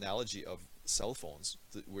analogy of cell phones,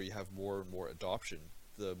 where you have more and more adoption,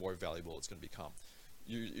 the more valuable it's going to become.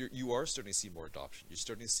 You are starting to see more adoption. You're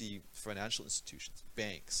starting to see financial institutions,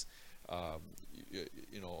 banks,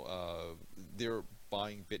 they're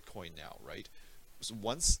buying Bitcoin now, right? So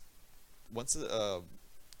once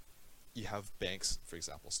you have banks, for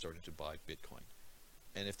example, starting to buy Bitcoin,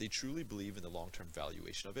 and if they truly believe in the long-term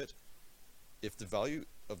valuation of it, if the value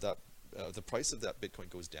of that, the price of that Bitcoin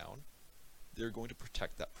goes down, they're going to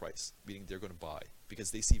protect that price, meaning they're going to buy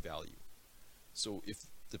because they see value. So if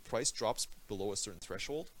the price drops below a certain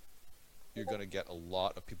threshold, you're going to get a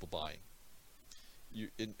lot of people buying.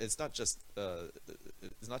 It's not just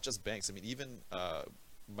banks. I mean, even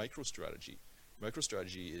MicroStrategy.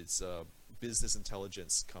 MicroStrategy is a business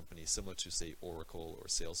intelligence company similar to, say, Oracle or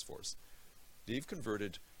Salesforce. They've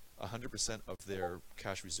converted 100% of their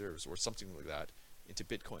cash reserves or something like that into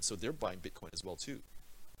Bitcoin. So they're buying Bitcoin as well too.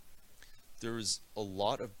 There is a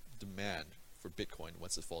lot of demand for Bitcoin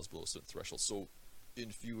once it falls below a certain threshold. So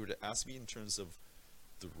if you were to ask me in terms of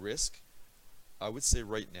the risk, I would say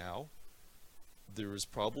right now there is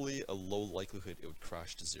probably a low likelihood it would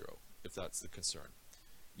crash to zero, if that's the concern.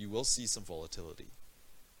 You will see some volatility,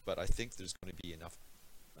 but I think there's going to be enough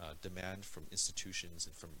demand from institutions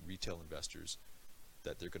and from retail investors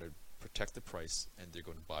that they're going to protect the price and they're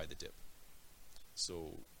going to buy the dip.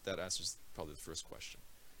 So that answers probably the first question.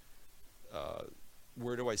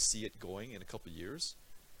 Where do I see it going in a couple of years?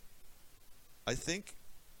 I think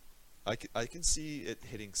I can see it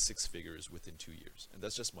hitting six figures within 2 years, and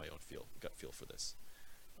that's just my own gut feel for this.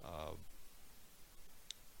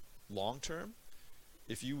 Long term,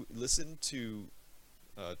 if you listen to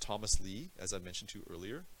Thomas Lee, as I mentioned to you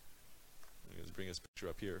earlier, I'm going to bring his picture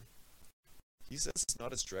up here. He says it's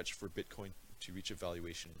not a stretch for Bitcoin to reach a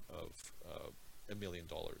valuation of $1 million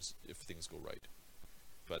if things go right.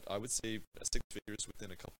 But I would say six figures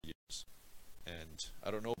within a couple of years. And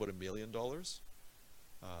I don't know about $1 million,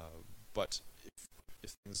 but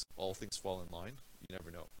if all things fall in line, you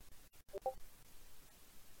never know.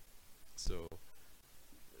 So,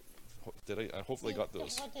 I hopefully got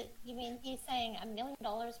those. You mean he's saying $1 million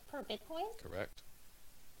per Bitcoin? Correct.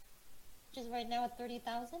 Which is right now at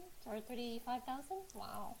 30,000 or 35,000?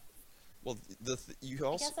 Wow. Well, you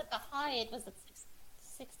also. I guess at the high it was at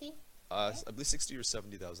 60. I believe 60 or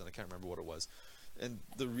 70,000. I can't remember what it was. And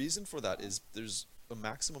the reason for that is there's a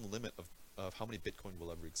maximum limit of how many Bitcoin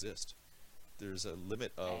will ever exist. There's a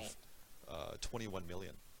limit of 21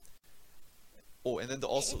 million. Oh, and then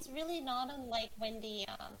it's really not unlike when the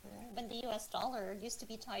U.S. dollar used to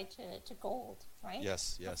be tied to gold, right?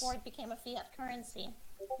 Yes. Before it became a fiat currency.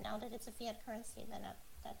 Now that it's a fiat currency, then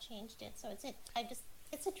that changed it. So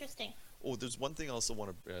it's interesting. Oh, there's one thing I also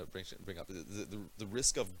want to bring up: the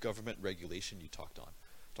risk of government regulation you talked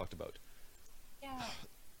about. Yeah.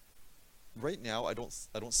 Right now, I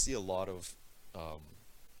don't see a lot of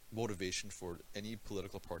motivation for any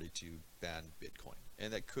political party to ban Bitcoin,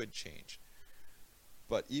 and that could change.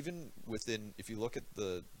 But even within, if you look at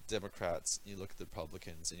the Democrats, you look at the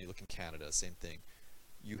Republicans, and you look in Canada, same thing.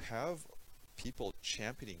 You have people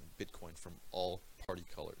championing Bitcoin from all party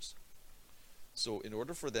colors. So in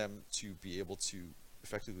order for them to be able to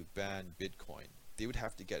effectively ban Bitcoin, they would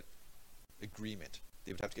have to get agreement.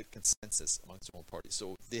 They would have to get consensus amongst their own parties.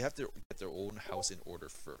 So they have to get their own house in order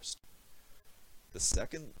first. The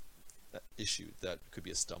second issue that could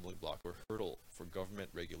be a stumbling block or hurdle for government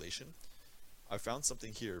regulation, I found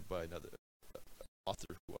something here by another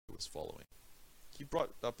author who I was following. He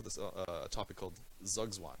brought up this topic called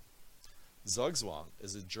Zugzwang. Zugzwang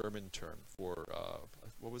is a German term for,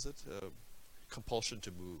 compulsion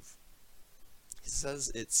to move. He says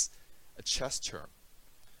it's a chess term.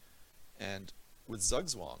 And with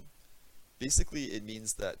Zugzwang, basically it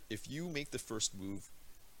means that if you make the first move,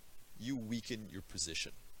 you weaken your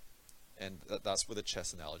position. And that's where the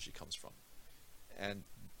chess analogy comes from. And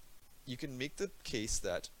you can make the case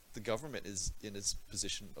that the government is in its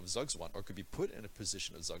position of Zugzwang, or could be put in a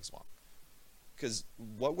position of Zugzwang. Because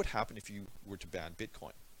what would happen if you were to ban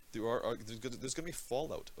Bitcoin? There's going to be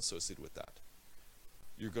fallout associated with that.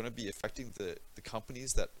 You're going to be affecting the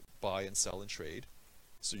companies that buy and sell and trade.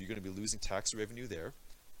 So you're going to be losing tax revenue there.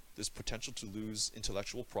 There's potential to lose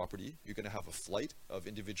intellectual property. You're going to have a flight of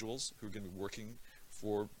individuals who are going to be working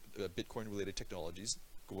for Bitcoin-related technologies,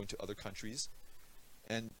 going to other countries.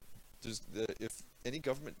 And if any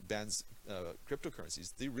government bans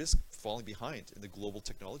cryptocurrencies, they risk falling behind in the global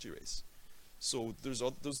technology race. So there's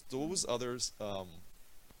those others,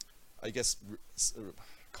 I guess,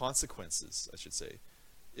 consequences, I should say,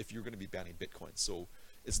 if you're going to be banning Bitcoin. So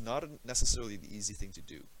it's not necessarily the easy thing to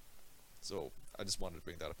do. So I just wanted to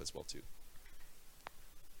bring that up as well too.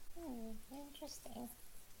 Interesting.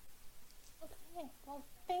 Okay, well,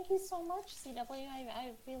 thank you so much, CW.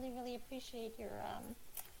 I really, really appreciate your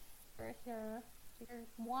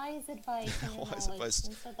wise advice and your Wise knowledge. advice.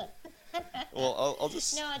 And so that Well, I'll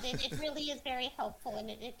just. No, it really is very helpful, and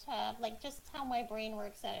it like just how my brain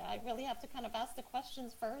works. I really have to kind of ask the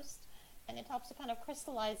questions first, and it helps to kind of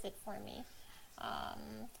crystallize it for me.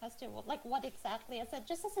 As to like what exactly I said,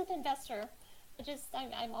 just as an investor,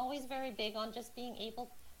 I'm always very big on just being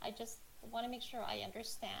able. I just want to make sure I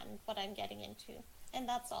understand what I'm getting into, and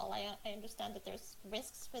that's all. I understand that there's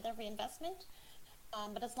risks with every investment,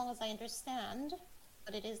 but as long as I understand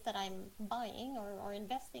what it is that I'm buying or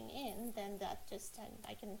investing in, then that just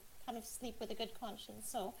I can kind of sleep with a good conscience.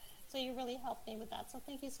 So you really helped me with that. So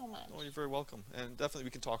thank you so much. Oh, you're very welcome. And definitely we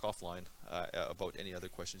can talk offline about any other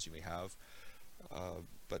questions you may have.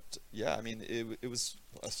 But yeah, I mean, it was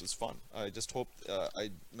fun. I just hope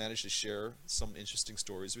I managed to share some interesting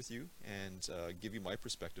stories with you and give you my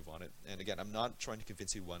perspective on it. And again, I'm not trying to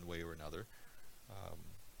convince you one way or another. Um,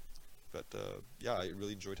 but yeah, I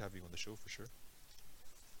really enjoyed having you on the show for sure.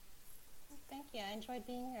 Thank you. I enjoyed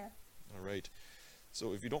being here. All right.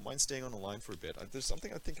 So if you don't mind staying on the line for a bit, there's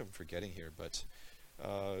something I think I'm forgetting here, but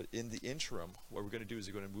in the interim, what we're going to do is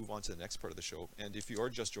we're going to move on to the next part of the show. And if you are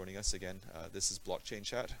just joining us again, this is Blockchain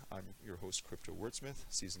Chat. I'm your host, Crypto Wordsmith,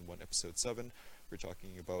 Season 1, Episode 7. We're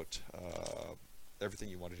talking about everything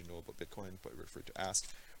you wanted to know about Bitcoin, but referred to Ask.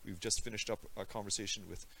 We've just finished up a conversation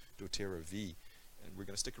with doTERRA V, and we're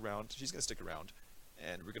going to stick around. She's going to stick around,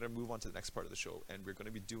 and we're going to move on to the next part of the show, and we're going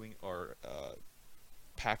to be doing our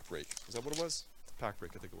pack break. Is that what it was? Pack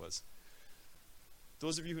break, I think it was.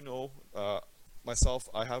 Those of you who know, myself,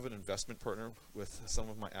 I have an investment partner with some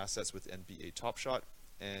of my assets with NBA Top Shot,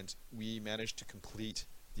 and we managed to complete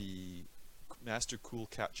the Master Cool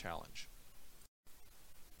Cat Challenge.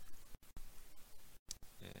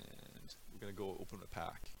 And we're going to go open a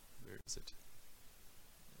pack. Where is it?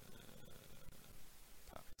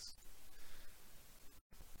 Packs.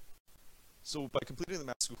 So by completing the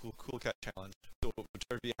Master Cool Cat Challenge, so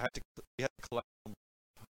we had to collect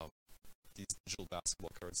these digital basketball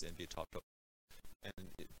cards, NBA Top Shot. And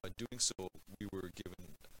by doing so, we were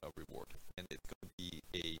given a reward. And it's going to be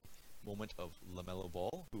a moment of LaMelo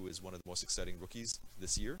Ball, who is one of the most exciting rookies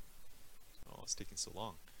this year. Oh, it's taking so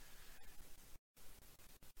long.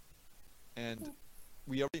 And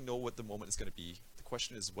we already know what the moment is going to be. The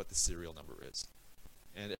question is what the serial number is.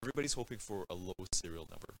 And everybody's hoping for a low serial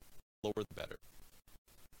number. Lower the better.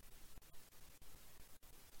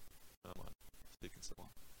 Come on. It's taking so long.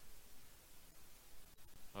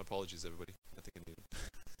 My apologies, everybody. I think I need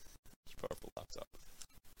a powerful laptop.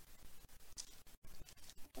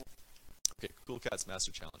 Okay, Cool Cat's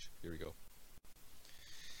Master Challenge. Here we go.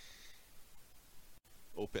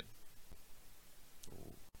 Open.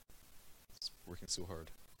 Oh, it's working so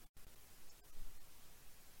hard.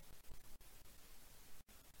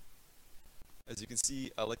 As you can see,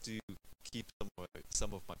 I like to keep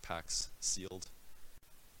some of my packs sealed.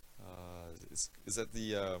 Is that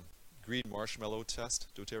the green marshmallow test,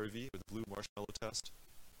 doTERRA V, or the blue marshmallow test?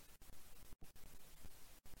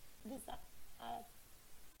 What is that?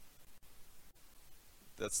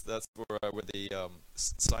 That's where the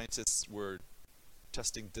scientists were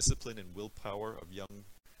testing discipline and willpower of young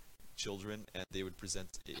children, and they would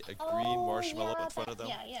present a green marshmallow in front of them.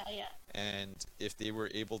 Yeah. And if they were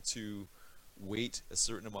able to wait a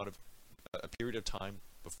certain amount of a period of time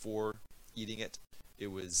before eating it,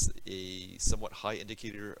 it was a somewhat high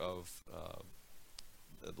indicator of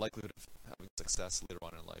the likelihood of having success later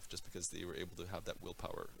on in life, just because they were able to have that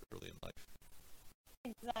willpower early in life.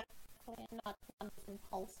 Exactly, not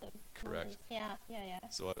impulsive. Correct. Yeah.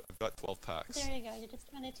 So I've got 12 packs. There you go. You're just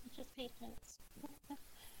trying to teach us patience.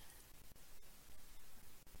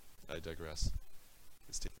 I digress.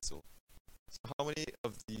 It's taking so. So how many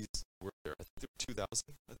of these were there? I think there were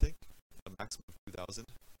 2,000. I think a maximum of 2,000.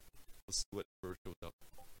 Let's see what number shows up.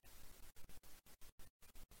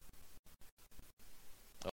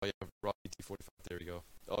 Oh yeah, Rocky T45. There you go.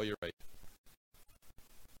 Oh, you're right.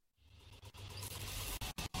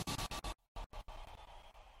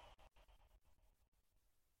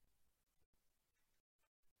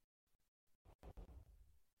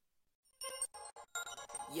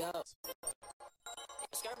 Yo.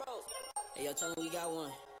 Skirbo. Hey, yo, tell me we got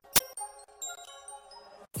one.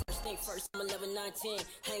 First thing first, I'm 11, 19.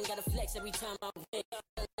 I ain't gotta flex every time I win.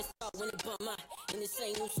 Let's start when it bump my in the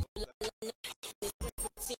same new school. This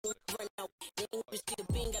 15 run out. They ain't even see the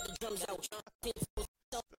bean, got the drums out.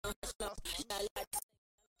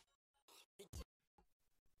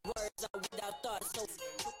 Words are without thought, so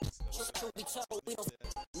truth be told, we don't.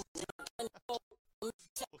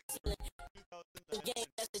 Game,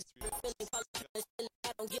 that's a different feeling.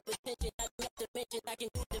 I don't give attention. I don't have to mention. I can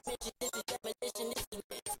do dimension. This is definition. This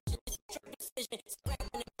is precision. Scrap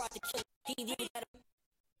when it brought the killer. He did that.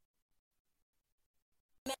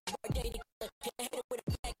 Matt birthday to killer. Hit a header with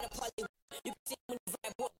a bag and a poly. You can see when the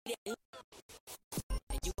vibe walk in.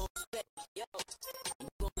 And you gon' respect me, yo. And you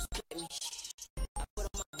gon' respect me. I put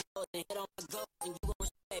on my goals and hit on my goals. And you gon'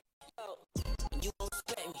 respect me, yo. And you gon'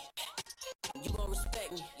 respect me. And you gon'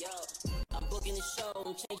 respect me, yo. I'm booking the show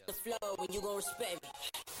and change the flow, and you gon' respect me.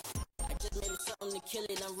 I just made it something to kill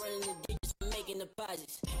it. I'm running the digits, I'm making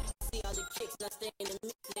deposits. See all the kicks, and I stay in the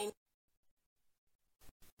mix. There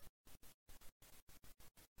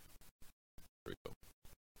we go.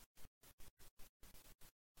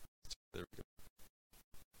 There we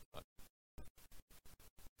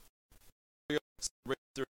go.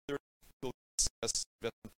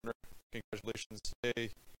 congratulations today.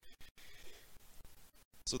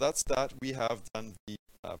 So that's that. We have done the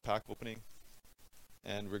pack opening,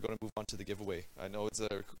 and we're going to move on to the giveaway. I know it's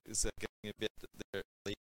getting a bit there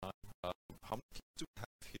late on. How many people do we have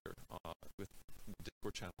here with the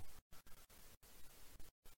Discord channel?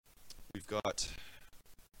 We've got.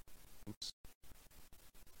 Oops.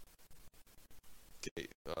 Okay,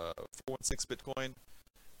 416 Bitcoin.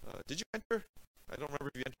 Did you enter? I don't remember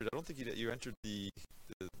if you entered. I don't think you entered the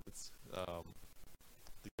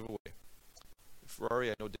giveaway. Ferrari,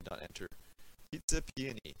 I know, did not enter. Pizza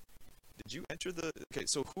Peony. Did you enter the... Okay,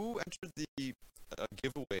 so who entered the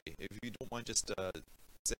giveaway? If you don't mind, just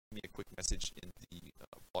send me a quick message in the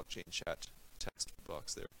blockchain chat text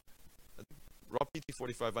box there. Rob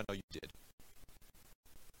PT45, I know you did.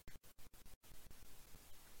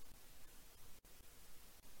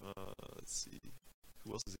 Let's see.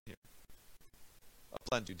 Who else is in here?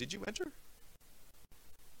 Upland Dude, did you enter?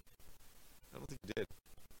 I don't think you did.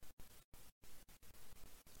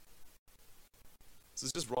 So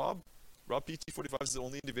it's just Rob? Rob PT45 is the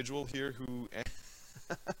only individual here who...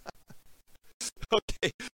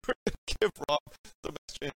 Okay, we're going to give Rob some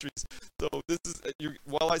extra entries. So this is...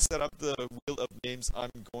 while I set up the wheel of names, I'm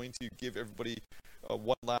going to give everybody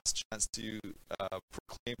one last chance to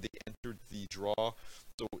proclaim they entered the draw.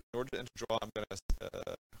 So in order to enter the draw, I'm going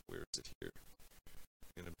to... where is it here?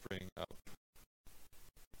 I'm going to bring up...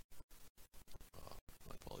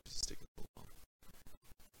 my apologies, it's taking a little long.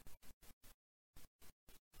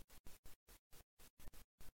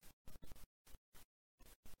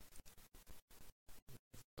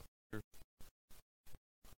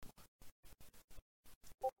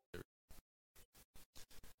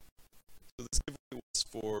 So this giveaway was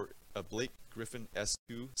for a Blake Griffin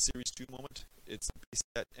S2 Series 2 moment. It's a base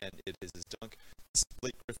set and it is his dunk. This is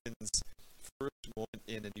Blake Griffin's first moment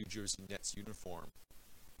in a New Jersey Nets uniform.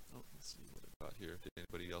 Oh, let's see what I got here. Did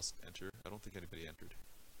anybody else enter? I don't think anybody entered.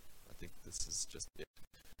 I think this is just it.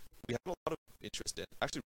 We have a lot of interest in.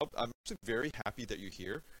 Actually, Rob, I'm actually very happy that you're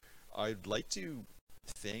here. I'd like to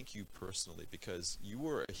thank you personally because you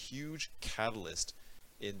were a huge catalyst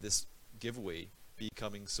in this giveaway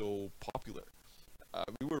becoming so popular.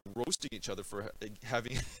 We were roasting each other for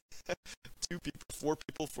having 4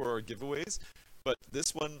 people for our giveaways, but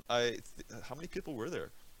this one, how many people were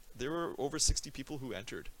there? There were over 60 people who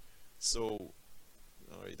entered. So,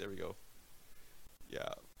 all right, there we go.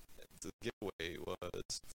 Yeah, the giveaway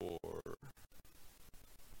was for.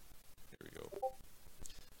 Here we go.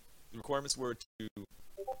 The requirements were to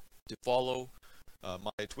follow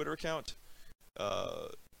my Twitter account.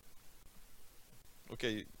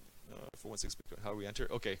 Okay, 416 Bitcoin. How do we enter?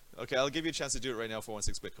 Okay, I'll give you a chance to do it right now.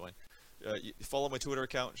 416 Bitcoin. You follow my Twitter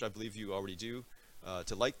account, which I believe you already do.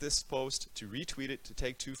 To like this post, to retweet it, to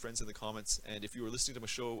tag 2 friends in the comments, and if you were listening to my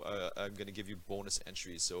show, I'm going to give you bonus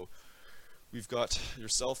entries. So we've got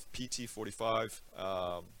yourself, PT45,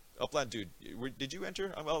 Upland Dude. Did you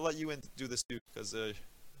enter? I'll let you do this too, because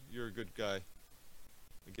you're a good guy.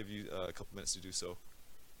 I'll give you a couple minutes to do so.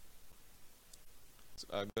 So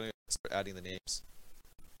I'm going to start adding the names.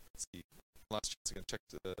 Let's see. Last chance, I'm going to check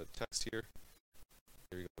the text here.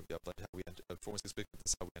 Here we go. Upland, how we enter. 416 Bitcoin.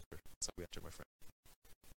 This is how we enter. That's how we enter, my friend.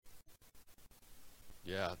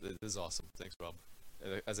 Yeah, this is awesome. Thanks, Rob.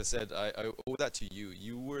 As I said, I owe that to you.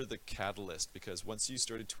 You were the catalyst because once you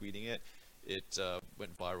started tweeting it, it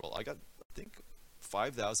went viral. I got, I think,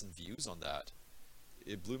 5,000 views on that.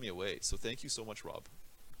 It blew me away. So thank you so much, Rob.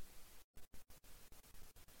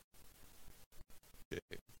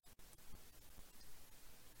 Okay.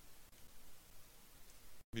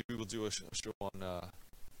 Maybe we'll do a show on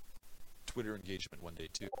Twitter engagement one day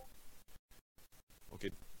too. Okay,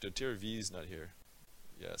 Doterra V is not here.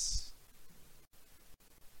 Yes.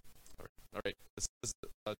 All right. This is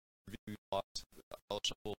a review lot. I'll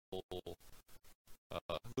shuffle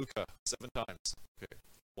Luca 7 times. Okay,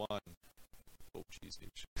 1. Oh, jeez,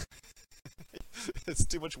 it's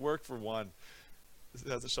too much work for 1. It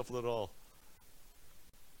hasn't shuffled at all.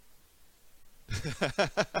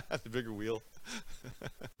 The bigger wheel.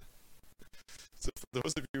 So for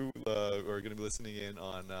those of you who are going to be listening in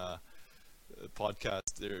on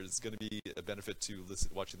podcast, there's going to be a benefit to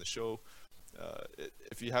watching the show.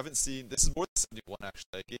 If you haven't seen, this is more than 71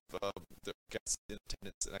 actually. I gave the guests in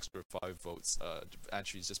attendance an extra 5 votes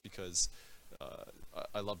entries just because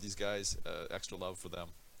I love these guys. Extra love for them.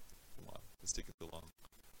 Come on, it's taking too long.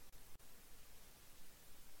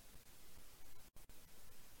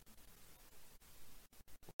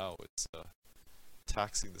 Wow, it's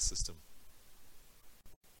taxing the system.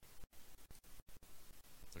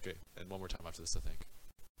 Okay, and one more time after this, I think.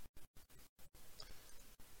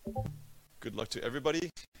 Good luck to everybody,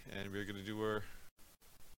 and we're gonna do our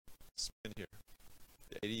spin here.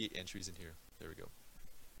 88 entries in here. There we go.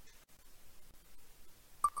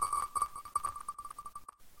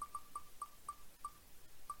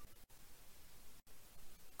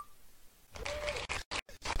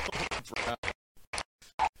 Brown.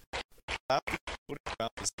 Brown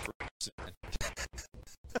is the first person.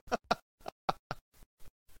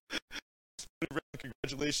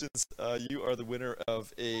 Congratulations, you are the winner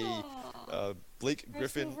of a Blake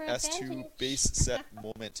Griffin S2 base set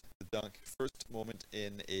moment, the dunk. First moment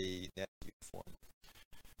in a net uniform.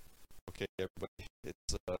 Okay, everybody,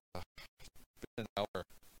 it's been an hour.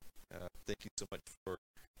 Thank you so much for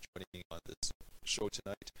joining on this show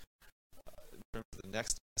tonight. In terms of the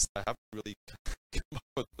next guest, I haven't really come up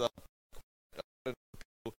with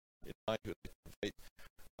people in mind who I'd like to invite.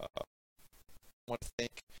 I want to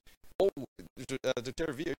thank. Oh,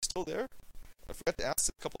 Dr. V, are you still there? I forgot to ask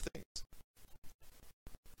a couple things.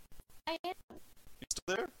 I am. You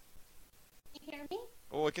still there? Can you hear me?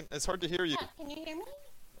 Oh, I can. It's hard to hear you. Yeah, can you hear me?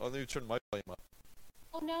 Oh, let me turn my volume up.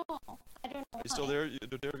 Oh no, I don't know. Are you still there,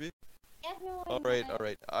 Dr. V? Yeah, no. All right.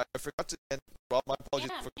 I forgot to. And Rob, my apologies.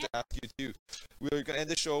 I forgot to ask you too. We're gonna end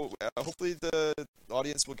the show. Hopefully, the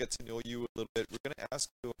audience will get to know you a little bit. We're gonna ask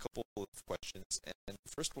you a couple of questions, and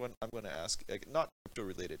the first one I'm gonna ask, not crypto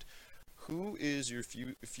related. Who is your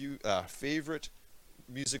favorite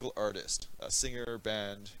musical artist? Singer,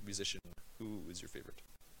 band, musician? Who is your favorite?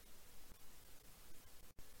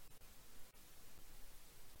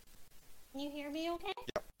 Can you hear me okay?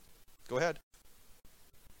 Yeah. Go ahead.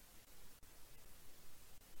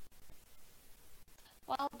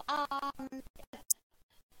 Well,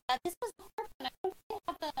 this was a hard one. I don't really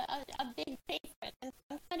have a big favorite, and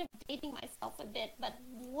I'm kind of dating myself a bit, but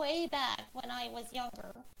way back when I was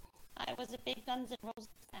younger, I was a big Guns N' Roses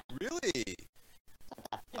fan. Really?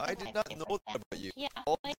 So I did not know that about you. Yeah,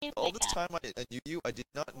 all way this time I knew you, I did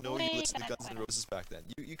not know you listened to Guns N' Roses back then.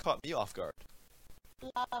 You caught me off guard.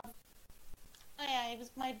 Love. Oh yeah, it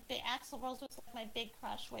was my Axl Rose was like my big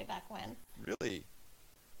crush way back when. Really?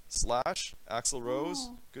 Slash, Axl Rose?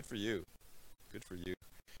 Good for you. Good for you.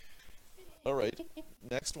 All right,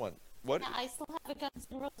 next one. What? Yeah, I still have a Guns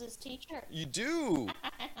N' Roses t-shirt. You do?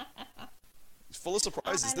 It's full of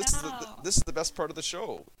surprises. I This is the best part of the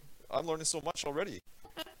show. I'm learning so much already.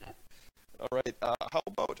 All right. How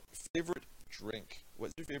about favorite drink?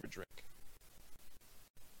 What's your favorite drink?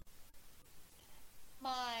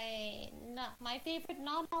 My favorite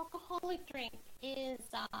non-alcoholic drink is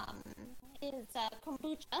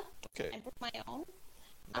kombucha. Okay. I brew my own.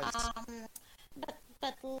 Nice.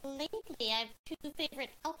 But lately I have two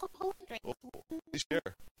favorite alcoholic drinks. Oh, please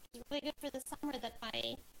share. It's really good for the summer that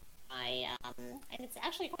my and it's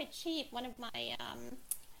actually quite cheap. One of my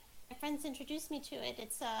friends introduced me to it.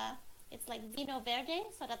 It's like Vino Verde,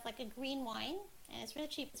 so that's like a green wine, and it's really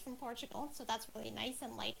cheap. It's from Portugal, so that's really nice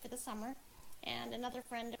and light for the summer. And another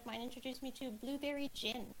friend of mine introduced me to blueberry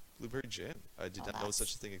gin. Blueberry gin. I did not know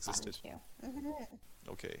such a thing existed.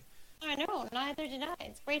 Okay. I know, neither did I.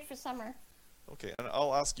 It's great for summer. Okay, and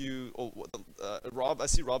I'll ask you. Oh, Rob. I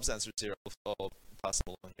see Rob's answers here. I'll pass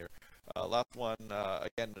them along here. Last one.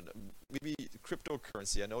 Again, maybe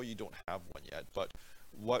cryptocurrency. I know you don't have one yet, but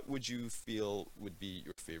what would you feel would be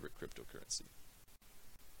your favorite cryptocurrency?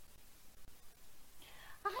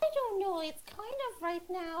 I don't know. It's kind of right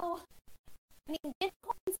now. I mean,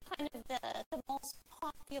 Bitcoin's kind of the most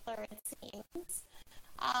popular, it seems.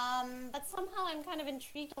 But somehow I'm kind of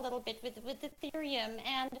intrigued a little bit with Ethereum,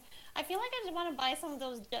 and I feel like I just want to buy some of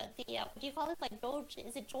those, what do you call it, like Doge,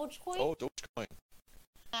 is it Dogecoin? Oh, Dogecoin.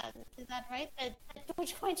 Is that right? The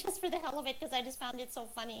Dogecoin, just for the hell of it, because I just found it so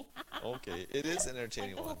funny. Okay, it is an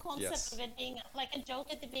entertaining like the whole one. concept Yes. of it being like a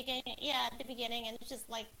joke at the beginning, and it's just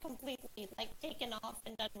like completely like taken off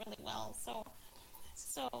and done really well. So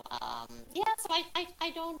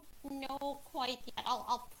I don't know quite yet.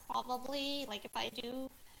 I'll probably, like, if I do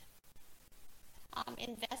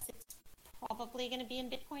invest, it's probably going to be in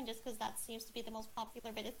Bitcoin, just because that seems to be the most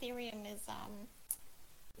popular. But Ethereum is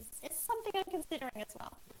something I'm considering as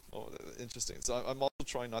well. Oh, interesting. So I'm also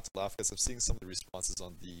trying not to laugh because I'm seeing some of the responses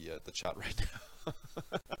on the chat right now.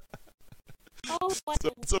 Oh, what?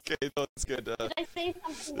 So it's okay. No, it's good. Did I say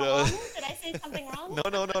something wrong? Did I say something wrong?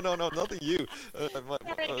 No, nothing you.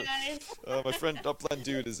 Sorry, guys. My friend Upland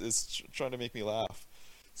Dude is trying to make me laugh.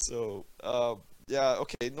 So, yeah,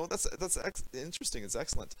 okay. No, that's interesting. It's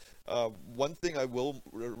excellent. One thing I will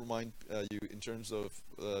remind you in terms of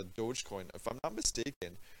Dogecoin, if I'm not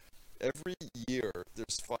mistaken, every year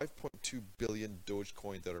there's 5.2 billion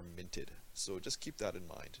Dogecoin that are minted. So just keep that in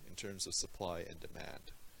mind in terms of supply and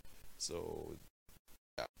demand. So,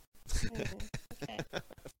 yeah. Okay.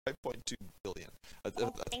 5.2 billion. I Oh,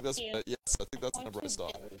 think thank that's you. yes. I think that's the number I 1.2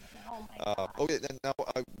 saw. billion. Oh my God. Okay, then now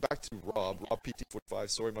back to Oh Rob. my Rob PT45.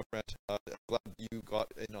 Sorry, my friend. Glad you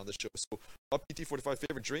got in on the show. So, Rob PT45.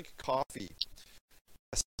 Favorite drink? Coffee.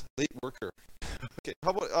 Yes, late worker. Okay,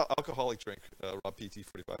 how about alcoholic drink? Rob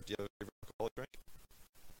PT45. Do you have a favorite alcoholic drink?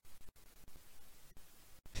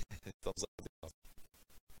 Thumbs up.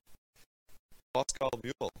 Moscow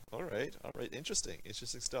Mule. All right, all right. Interesting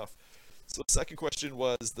stuff. So, the second question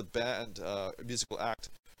was the band, musical act.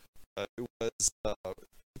 It was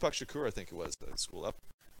Tupac Shakur, I think it was. School Up.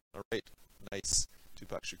 All right, nice.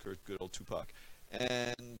 Tupac Shakur, good old Tupac.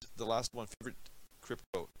 And the last one, favorite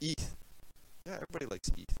crypto, ETH. Yeah, everybody likes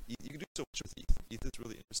ETH. You can do so much with ETH. ETH is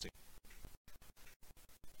really interesting.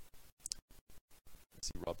 Let's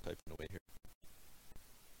see Rob typing away here.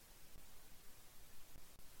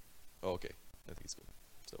 Oh, okay. I think he's good.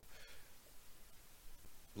 So,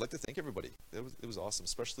 I'd like to thank everybody. It was awesome,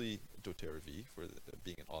 especially doTERRA V for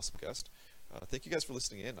being an awesome guest. Thank you guys for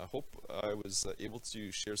listening in. I hope I was able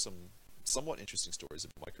to share some somewhat interesting stories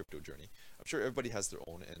about my crypto journey. I'm sure everybody has their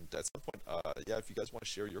own, and at some point, yeah, if you guys want to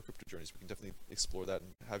share your crypto journeys, we can definitely explore that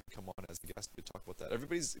and have you come on as the guest to talk about that.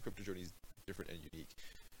 Everybody's crypto journey is different and unique,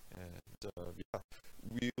 and yeah,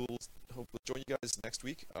 we'll hope to join you guys next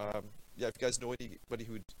week. Yeah, if you guys know anybody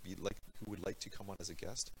who would like to come on as a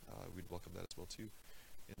guest, we'd welcome that as well too.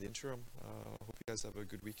 In the interim, hope you guys have a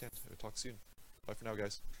good weekend. We'll talk soon. Bye for now,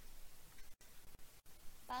 guys.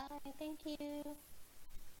 Bye. Thank you.